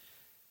him,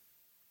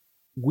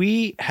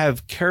 we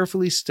have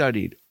carefully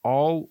studied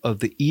all of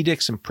the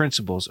edicts and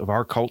principles of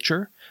our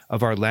culture,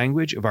 of our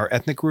language, of our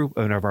ethnic group,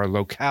 and of our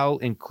locale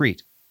in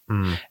Crete.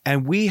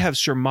 And we have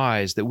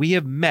surmised that we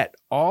have met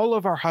all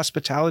of our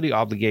hospitality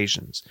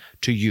obligations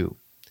to you.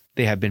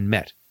 They have been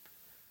met.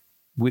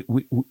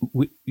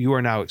 You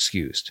are now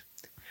excused.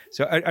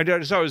 So I thought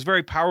it was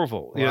very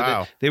powerful.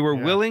 Wow. They were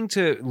willing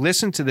to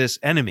listen to this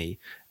enemy,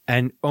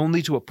 and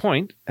only to a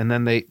point, and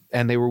then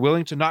they were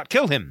willing to not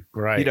kill him.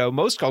 Right.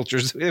 Most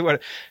cultures, he would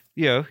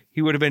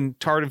have been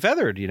tarred and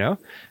feathered. He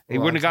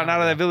wouldn't have gotten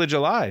out of that village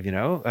alive.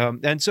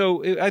 And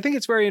so I think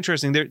it's very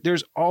interesting.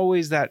 There's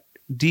always that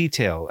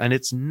detail, and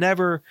it's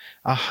never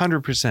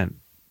 100%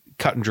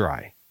 cut and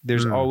dry.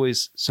 There's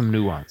always some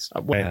nuance,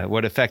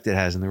 what effect it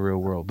has in the real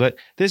world. But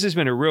this has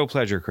been a real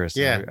pleasure, Chris.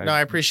 Yeah, I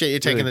appreciate you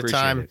taking the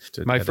time.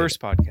 My first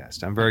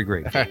podcast. I'm very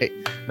grateful. All right,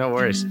 no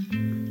worries.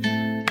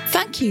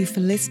 Thank you for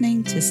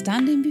listening to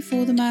Standing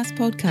Before the Mast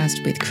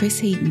podcast with Chris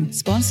Heaton,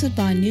 sponsored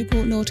by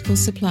Newport Nautical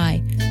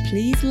Supply.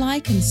 Please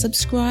like and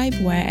subscribe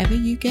wherever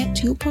you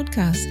get your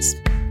podcasts.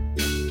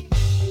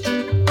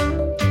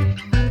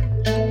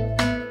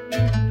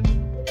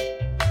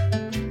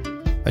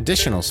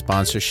 Additional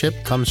sponsorship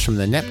comes from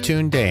the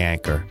Neptune Day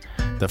Anchor,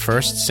 the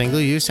first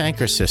single-use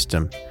anchor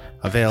system,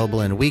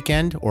 available in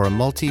weekend or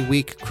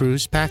multi-week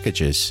cruise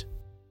packages.